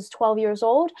when she was 12 years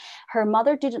old. Her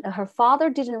father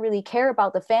didn't really care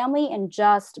about the family, and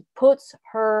just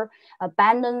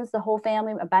abandons the whole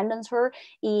family, abandons her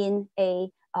in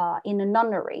a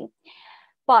nunnery.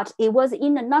 But it was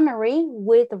in a nunnery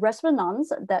with the rest of the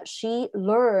nuns that she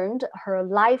learned her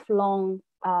lifelong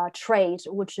trade,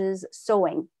 which is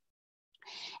sewing.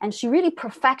 And she really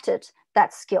perfected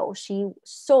that skill. She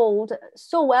sold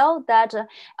so well that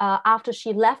after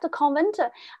she left the convent,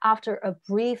 after a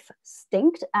brief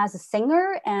stint as a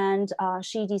singer, and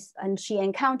she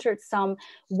encountered some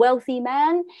wealthy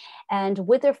man, and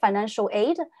with their financial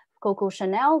aid, Coco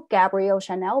Chanel, Gabrielle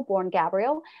Chanel, born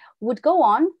Gabrielle, would go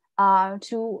on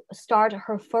to start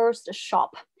her first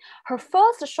shop. Her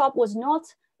first shop was not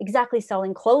exactly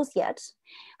selling clothes yet.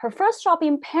 Her first shop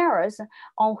in Paris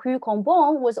on Rue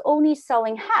Cambon was only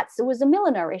selling hats. It was a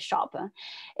millinery shop.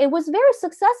 It was very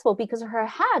successful because her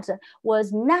hat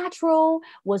was natural,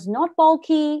 was not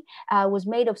bulky, was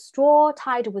made of straw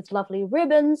tied with lovely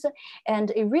ribbons,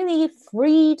 and it really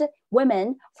freed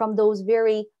women from those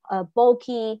very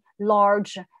bulky,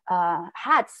 large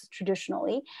hats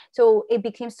traditionally. So it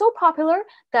became so popular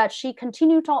that she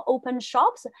continued to open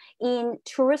shops in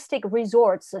touristic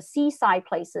resorts, seaside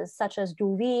places such as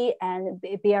Deauville and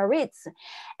Biarritz.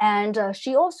 And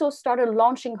she also started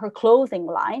launching her clothing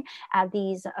line at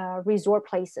these resort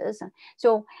places.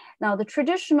 So now the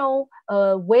traditional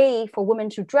way for women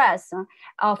to dress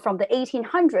from the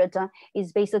 1800s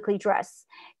is basically dress.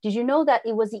 Did you know that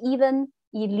it was even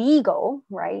illegal,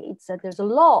 right? There's a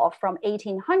law from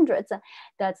 1800s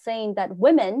that's saying that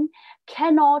women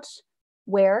cannot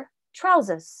wear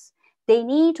trousers. They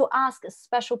need to ask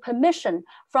special permission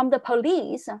from the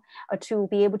police to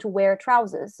be able to wear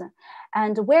trousers.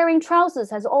 And wearing trousers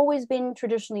has always been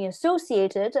traditionally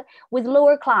associated with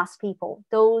lower class people,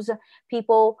 those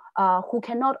people who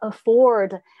cannot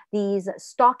afford these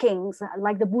stockings,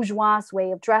 like the bourgeois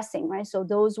way of dressing, right? So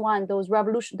those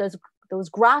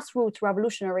grassroots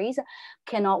revolutionaries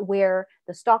cannot wear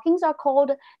the stockings, are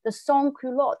called the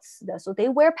sans-culottes. So they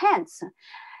wear pants.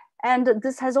 And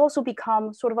this has also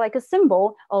become sort of like a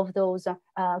symbol of those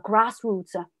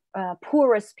grassroots,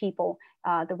 poorest people,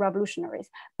 the revolutionaries.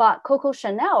 But Coco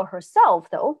Chanel herself,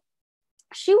 though,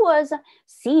 she was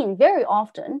seen very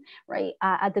often, right,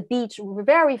 at the beach,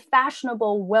 very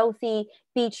fashionable, wealthy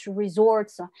beach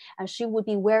resorts, and she would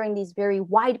be wearing these very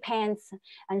wide pants,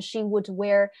 and she would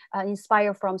wear,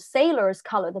 inspired from sailors'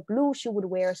 color, the blue, she would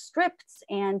wear strips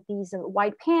and these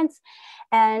white pants,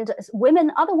 and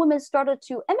other women started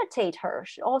to imitate her,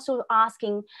 also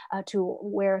asking to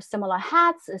wear similar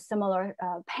hats, similar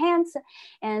pants,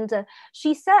 and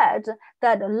she said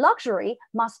that luxury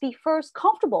must be first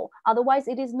comfortable, otherwise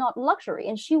it is not luxury,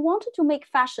 and she wanted to make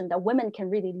fashion that women can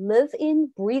really live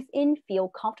in, breathe in, feel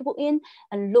comfortable in,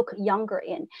 and look younger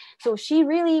in. So she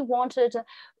really wanted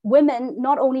women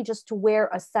not only just to wear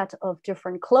a set of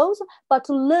different clothes, but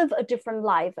to live a different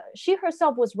life. She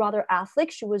herself was rather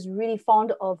athletic. She was really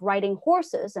fond of riding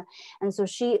horses. And so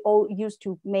she used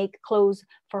to make clothes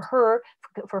for her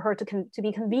to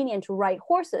be convenient to ride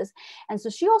horses. And so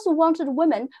she also wanted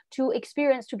women to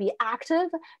be active,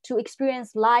 to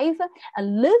experience life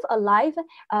and live a life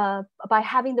by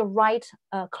having the right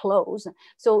clothes.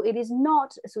 So it is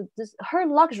not, her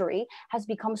luxury has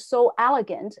become so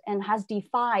elegant and has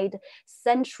defied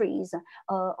centuries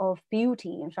of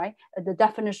beauty, right? The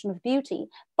definition of beauty.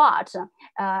 But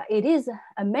it is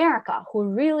America who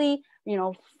really,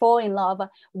 fall in love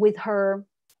with her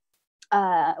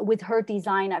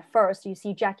design at first. You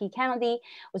see, Jackie Kennedy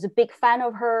was a big fan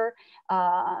of her,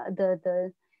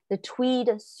 the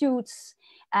tweed suits,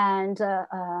 and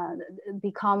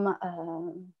become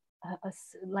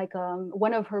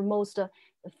one of her most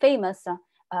famous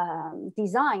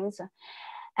designs.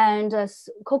 And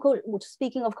Coco,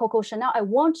 speaking of Coco Chanel, I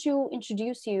want to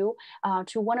introduce you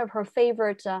to one of her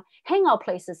favorite hangout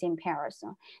places in Paris.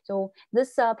 So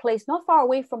this place not far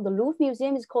away from the Louvre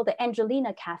Museum is called the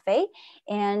Angelina Cafe.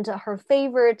 And her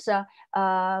favorite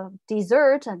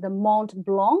dessert, the Mont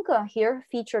Blanc, here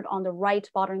featured on the right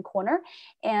bottom corner.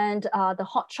 And the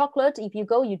hot chocolate, if you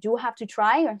go, you do have to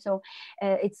try. So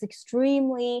it's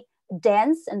extremely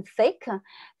dense and thick,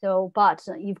 but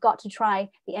you've got to try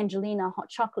the Angelina hot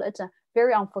chocolate,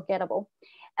 very unforgettable.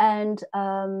 And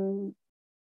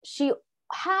she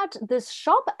had this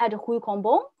shop at Rue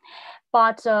Cambon,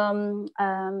 but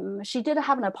she did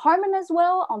have an apartment as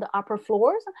well on the upper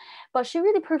floors, but she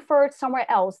really preferred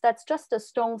somewhere else that's just a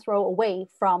stone throw away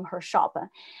from her shop.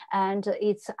 And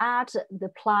it's at the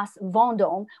Place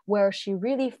Vendôme where she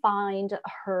really find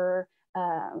her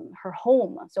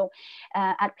home. So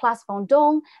at Place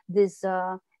Vendôme, this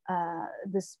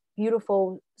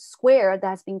beautiful square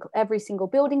that's been, every single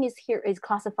building is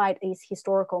classified as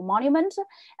historical monument,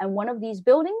 and one of these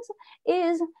buildings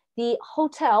is the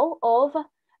Hotel of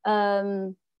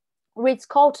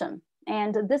Ritz-Carlton.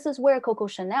 And this is where Coco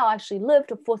Chanel actually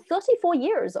lived for 34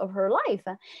 years of her life.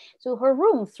 So her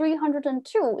room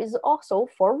 302 is also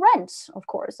for rent, of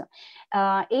course.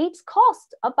 It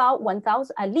cost about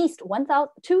 1,000, at least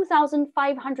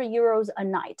 2,500 euros a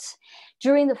night.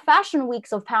 During the fashion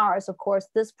weeks of Paris, of course,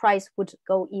 this price would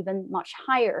go even much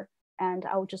higher. And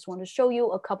I just want to show you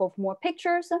a couple of more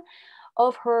pictures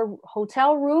of her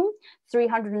hotel room,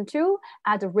 302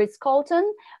 at the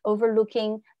Ritz-Carlton,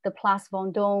 overlooking the Place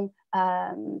Vendôme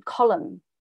column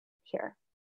here.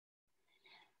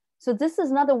 So this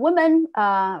is another woman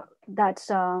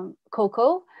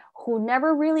Coco, who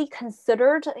never really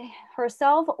considered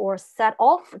herself or set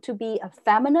off to be a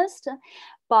feminist,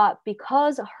 but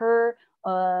because her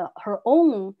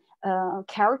own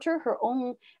character, her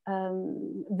own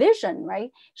vision,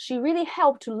 right? She really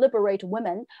helped to liberate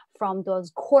women from those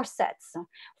corsets,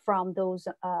 from those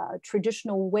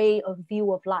traditional way of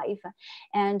view of life.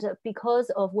 And because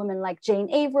of women like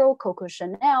Jane Averill, Coco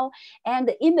Chanel, and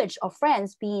the image of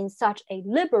France being such a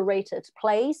liberated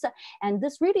place, and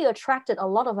this really attracted a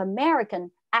lot of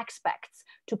American expats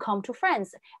to come to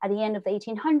France at the end of the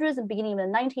 1800s and beginning of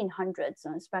the 1900s,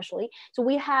 especially. So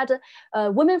we had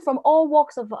women from all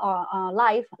walks of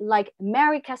life, like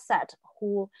Mary Cassatt,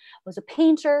 who was a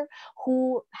painter,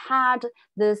 who had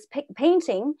this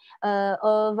painting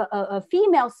of a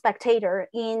female spectator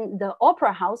in the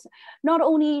opera house, not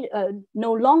only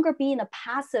no longer being a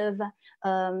passive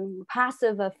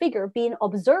figure being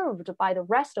observed by the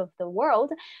rest of the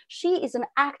world. She is an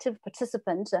active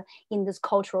participant in this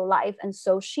cultural life. And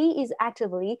so she is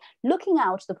actively looking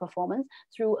out the performance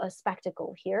through a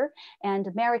spectacle here.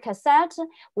 And Mary Cassatt,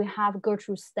 we have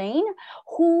Gertrude Stein,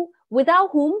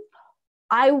 without whom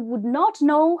I would not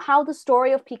know how the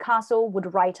story of Picasso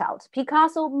would write out.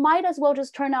 Picasso might as well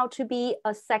just turn out to be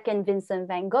a second Vincent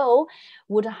van Gogh,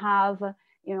 would have,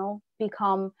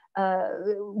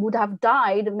 would have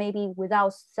died maybe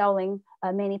without selling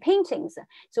many paintings.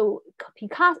 So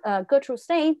Gertrude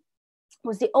Stein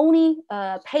was the only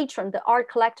patron, the art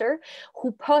collector,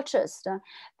 who purchased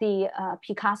the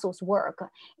Picasso's work.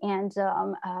 And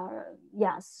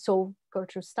yes, so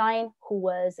Gertrude Stein, who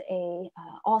was a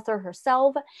author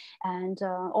herself, and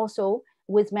also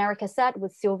with Mary Cassatt,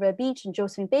 with Sylvia Beach and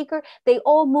Josephine Baker, they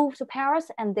all moved to Paris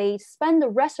and they spent the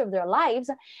rest of their lives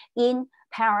in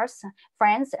Paris,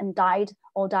 France, and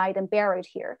all died and buried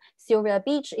here. Sylvia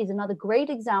Beach is another great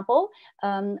example,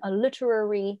 a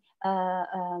literary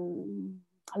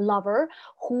lover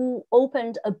who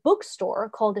opened a bookstore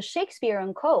called the Shakespeare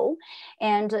 & Co.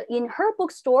 And in her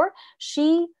bookstore,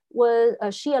 she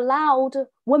allowed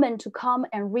women to come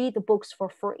and read the books for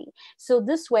free. So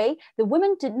this way, the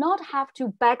women did not have to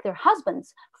beg their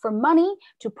husbands for money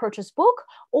to purchase book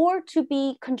or to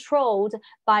be controlled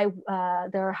by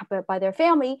their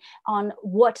family on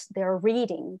what they're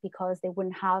reading, because they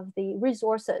wouldn't have the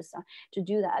resources to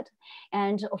do that.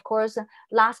 And of course,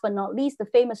 last but not least, the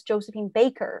famous Josephine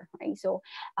Baker, right? So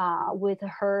with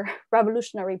her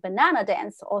revolutionary banana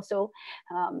dance also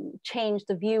changed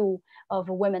the view of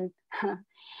women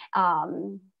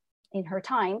in her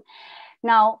time.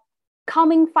 Now,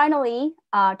 coming finally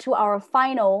to our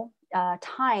final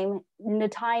time, in the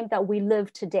time that we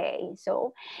live today.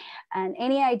 So, and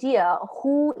any idea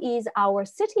who is our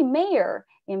city mayor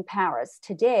in Paris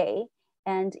today?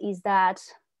 And is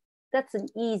that's an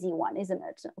easy one, isn't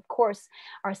it? Of course,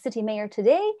 our city mayor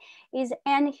today is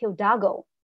Anne Hidalgo.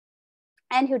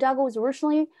 Anne Hidalgo was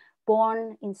originally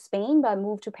born in Spain, but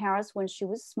moved to Paris when she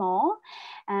was small.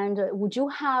 And would you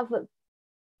have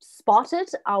spotted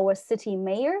our city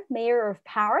mayor of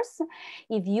Paris,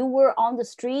 if you were on the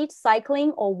street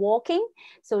cycling or walking?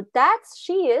 So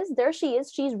there she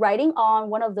is. She's riding on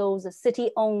one of those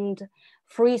city-owned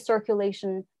free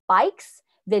circulation bikes,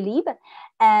 Velib,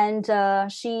 and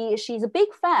she's a big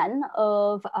fan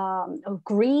of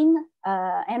green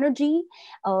energy,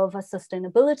 of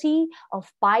sustainability,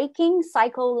 of biking,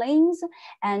 cycle lanes,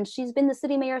 and she's been the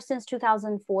city mayor since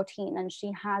 2014, and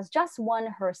she has just won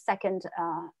her second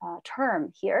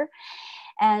term here.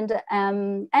 And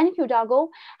Anne Hidalgo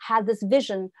had this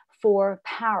vision for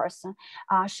Paris.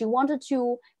 She wanted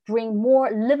to bring more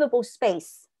livable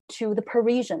space to the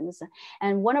Parisians.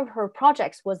 And one of her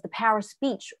projects was the Paris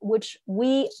Beach, which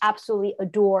we absolutely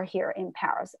adore here in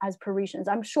Paris as Parisians.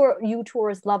 I'm sure you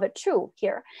tourists love it too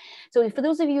here. So for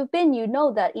those of you who've been, you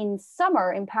know that in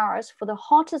summer in Paris, for the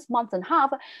hottest month and a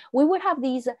half, we would have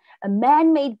these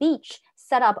man-made beach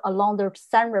set up along the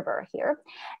Seine River here.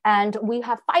 And we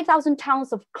have 5,000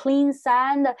 tons of clean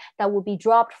sand that will be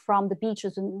dropped from the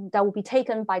beaches, and that will be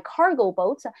taken by cargo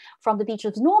boats from the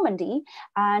beaches of Normandy.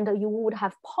 And you would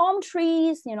have palm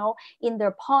trees, you know, in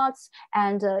their pots,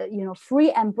 and you know,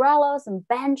 free umbrellas and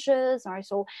benches. All right,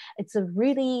 so it's a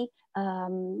really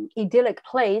idyllic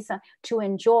place to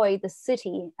enjoy the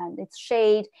city and its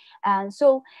shade. And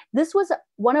so this was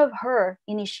one of her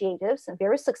initiatives,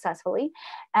 very successfully.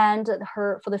 And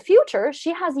for the future,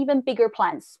 she has even bigger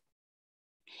plans.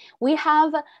 We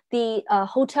have the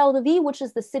Hotel de Ville, which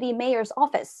is the city mayor's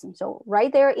office. So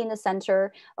right there in the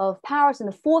center of Paris, in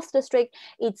the 4th district.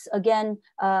 It's again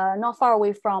not far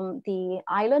away from the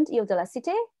island, Ile de la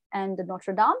Cité, and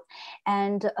Notre Dame.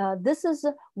 And this is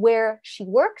where she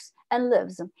works and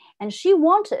lives. And she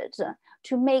wanted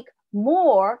to make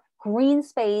more green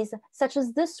space such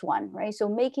as this one, right? So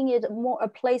making it more a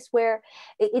place where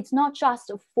it's not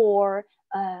just for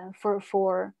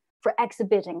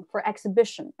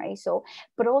exhibition, right? So,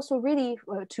 but also really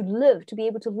to live, to be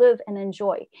able to live and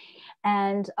enjoy.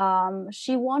 And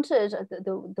she wanted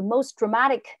the most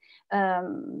dramatic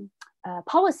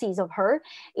policies of her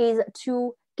is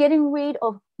to getting rid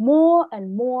of more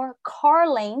and more car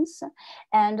lanes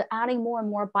and adding more and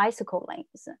more bicycle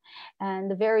lanes.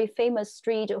 And the very famous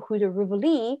street, Rue de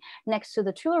Rivoli, next to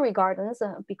the Tuileries Gardens,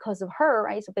 because of her,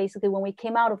 right? So basically when we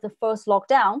came out of the first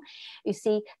lockdown, you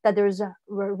see that there's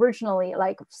originally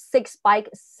like 6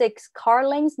 car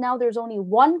lanes. Now there's only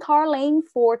 1 car lane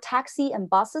for taxi and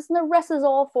buses, and the rest is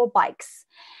all for bikes.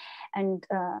 And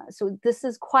so this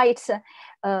is quite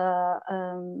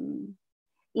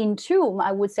in tune,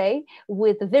 I would say,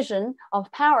 with the vision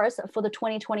of Paris for the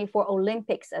 2024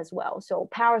 Olympics as well. So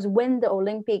Paris win the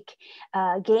Olympic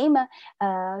game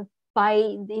by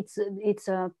its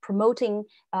promoting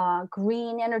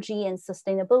green energy and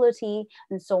sustainability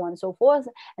and so on and so forth.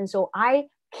 And so I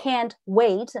can't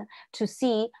wait to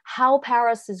see how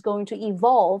Paris is going to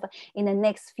evolve in the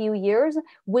next few years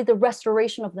with the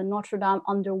restoration of the Notre Dame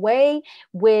underway,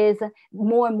 with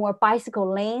more and more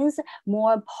bicycle lanes,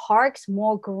 more parks,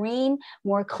 more green,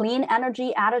 more clean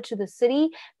energy added to the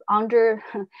city under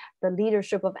the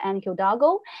leadership of Anne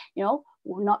Hidalgo, you know,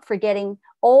 not forgetting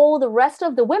all the rest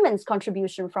of the women's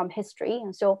contribution from history.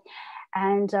 And so,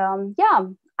 yeah,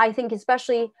 I think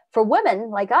especially for women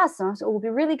like us, so it will be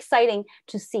really exciting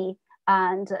to see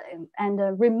and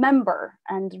remember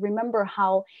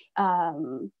how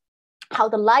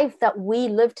the life that we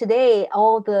live today,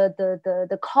 all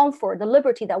the comfort, the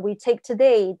liberty that we take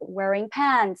today, wearing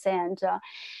pants and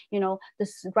you know,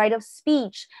 this right of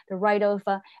speech, the right of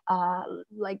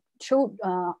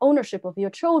ownership of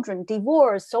your children,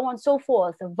 divorce, so on and so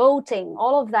forth, voting,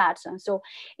 all of that. And so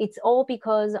it's all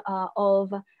because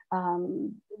of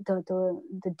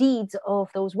the deeds of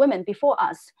those women before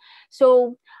us.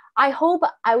 So I hope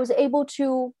I was able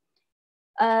to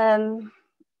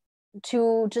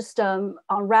just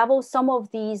unravel some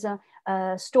of these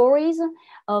stories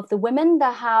of the women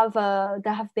that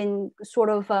have been sort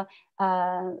of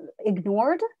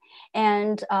ignored,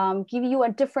 and give you a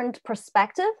different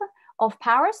perspective of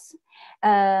Paris.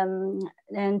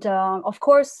 Of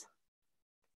course,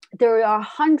 there are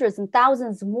hundreds and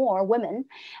thousands more women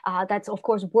that's of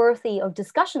course worthy of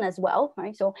discussion as well,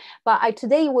 right? So, but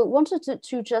today we wanted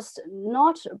to just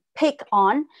not pick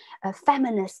on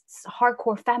feminists,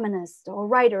 hardcore feminists or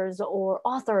writers or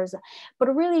authors,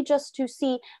 but really just to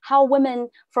see how women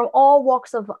from all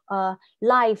walks of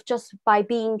life, just by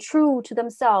being true to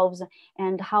themselves,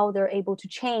 and how they're able to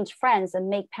change France and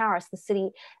make Paris the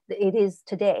city it is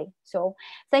today. So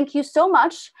thank you so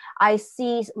much. I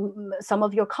see some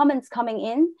of your comments coming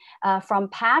in from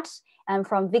Pat and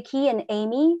from Vicky and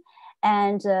Amy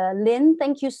and Lynn.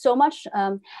 Thank you so much.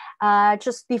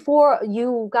 Just before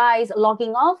you guys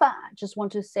logging off, I just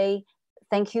want to say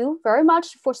thank you very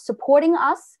much for supporting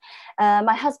us.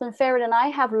 My husband Farid and I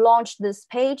have launched this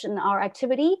page and our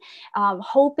activity,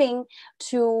 hoping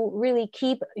to really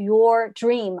keep your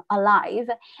dream alive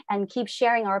and keep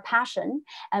sharing our passion.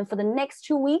 And for the next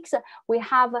 2 weeks, we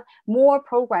have more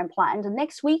program planned.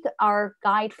 Next week, our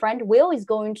guide friend Will is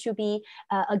going to be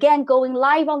again going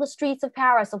live on the streets of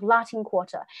Paris, of Latin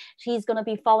Quarter. He's going to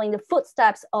be following the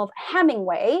footsteps of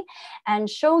Hemingway and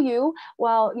show you,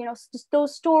 well, you know,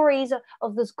 those stories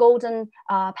of this golden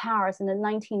Paris in the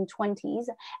 1920s.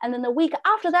 And then the week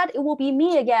after that, it will be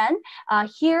me again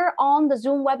here on the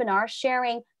Zoom webinar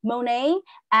sharing Monet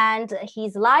and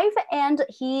his life and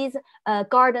his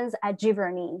gardens at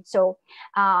Giverny. So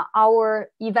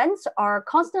our events are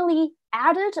constantly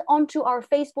added onto our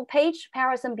Facebook page,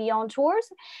 Paris and Beyond Tours.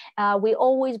 We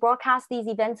always broadcast these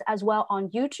events as well on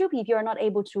YouTube. If you're not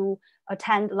able to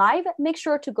attend live, make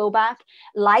sure to go back,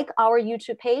 like our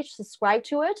YouTube page, subscribe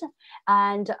to it,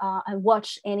 and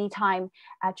watch anytime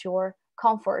at your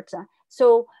comfort.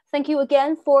 So thank you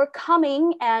again for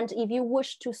coming. And if you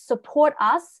wish to support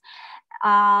us,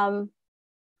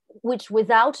 which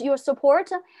without your support,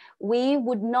 we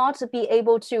would not be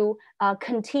able to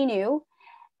continue.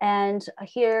 And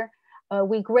here,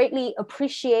 we greatly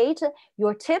appreciate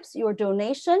your tips, your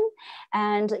donation.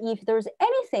 And if there's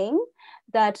anything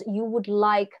that you would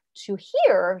like to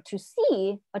hear, to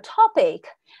see, a topic,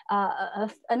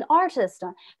 an artist,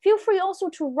 feel free also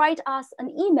to write us an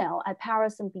email at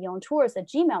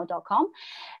parisandbeyondtours@gmail.com,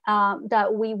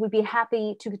 that we would be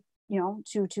happy to,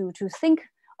 to think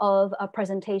of a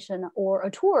presentation or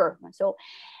a tour. So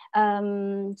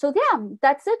yeah,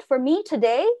 that's it for me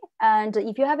today. And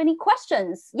if you have any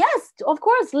questions, yes, of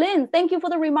course, Lynn, thank you for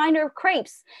the reminder of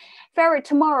crepes. Ferret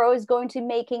tomorrow is going to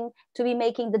be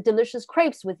making the delicious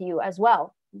crepes with you as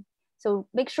well. So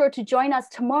make sure to join us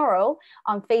tomorrow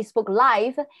on Facebook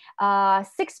Live,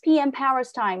 6 p.m.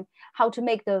 Paris time, how to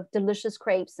make the delicious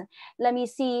crepes. Let me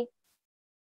see.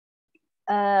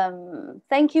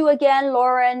 Thank you again,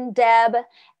 Lauren, Deb,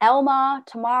 Elma,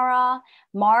 Tamara,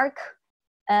 Mark,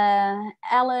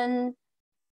 Ellen,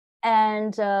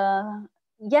 and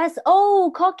yes,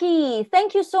 oh, Cocky,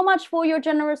 thank you so much for your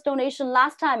generous donation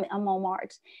last time,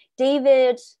 Mart.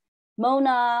 David,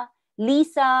 Mona,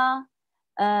 Lisa,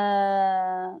 did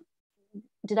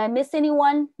I miss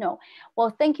anyone? No.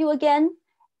 Well, thank you again.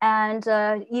 And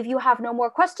if you have no more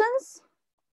questions,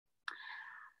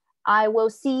 I will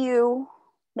see you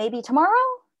maybe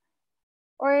tomorrow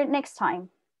or next time.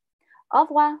 Au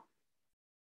revoir.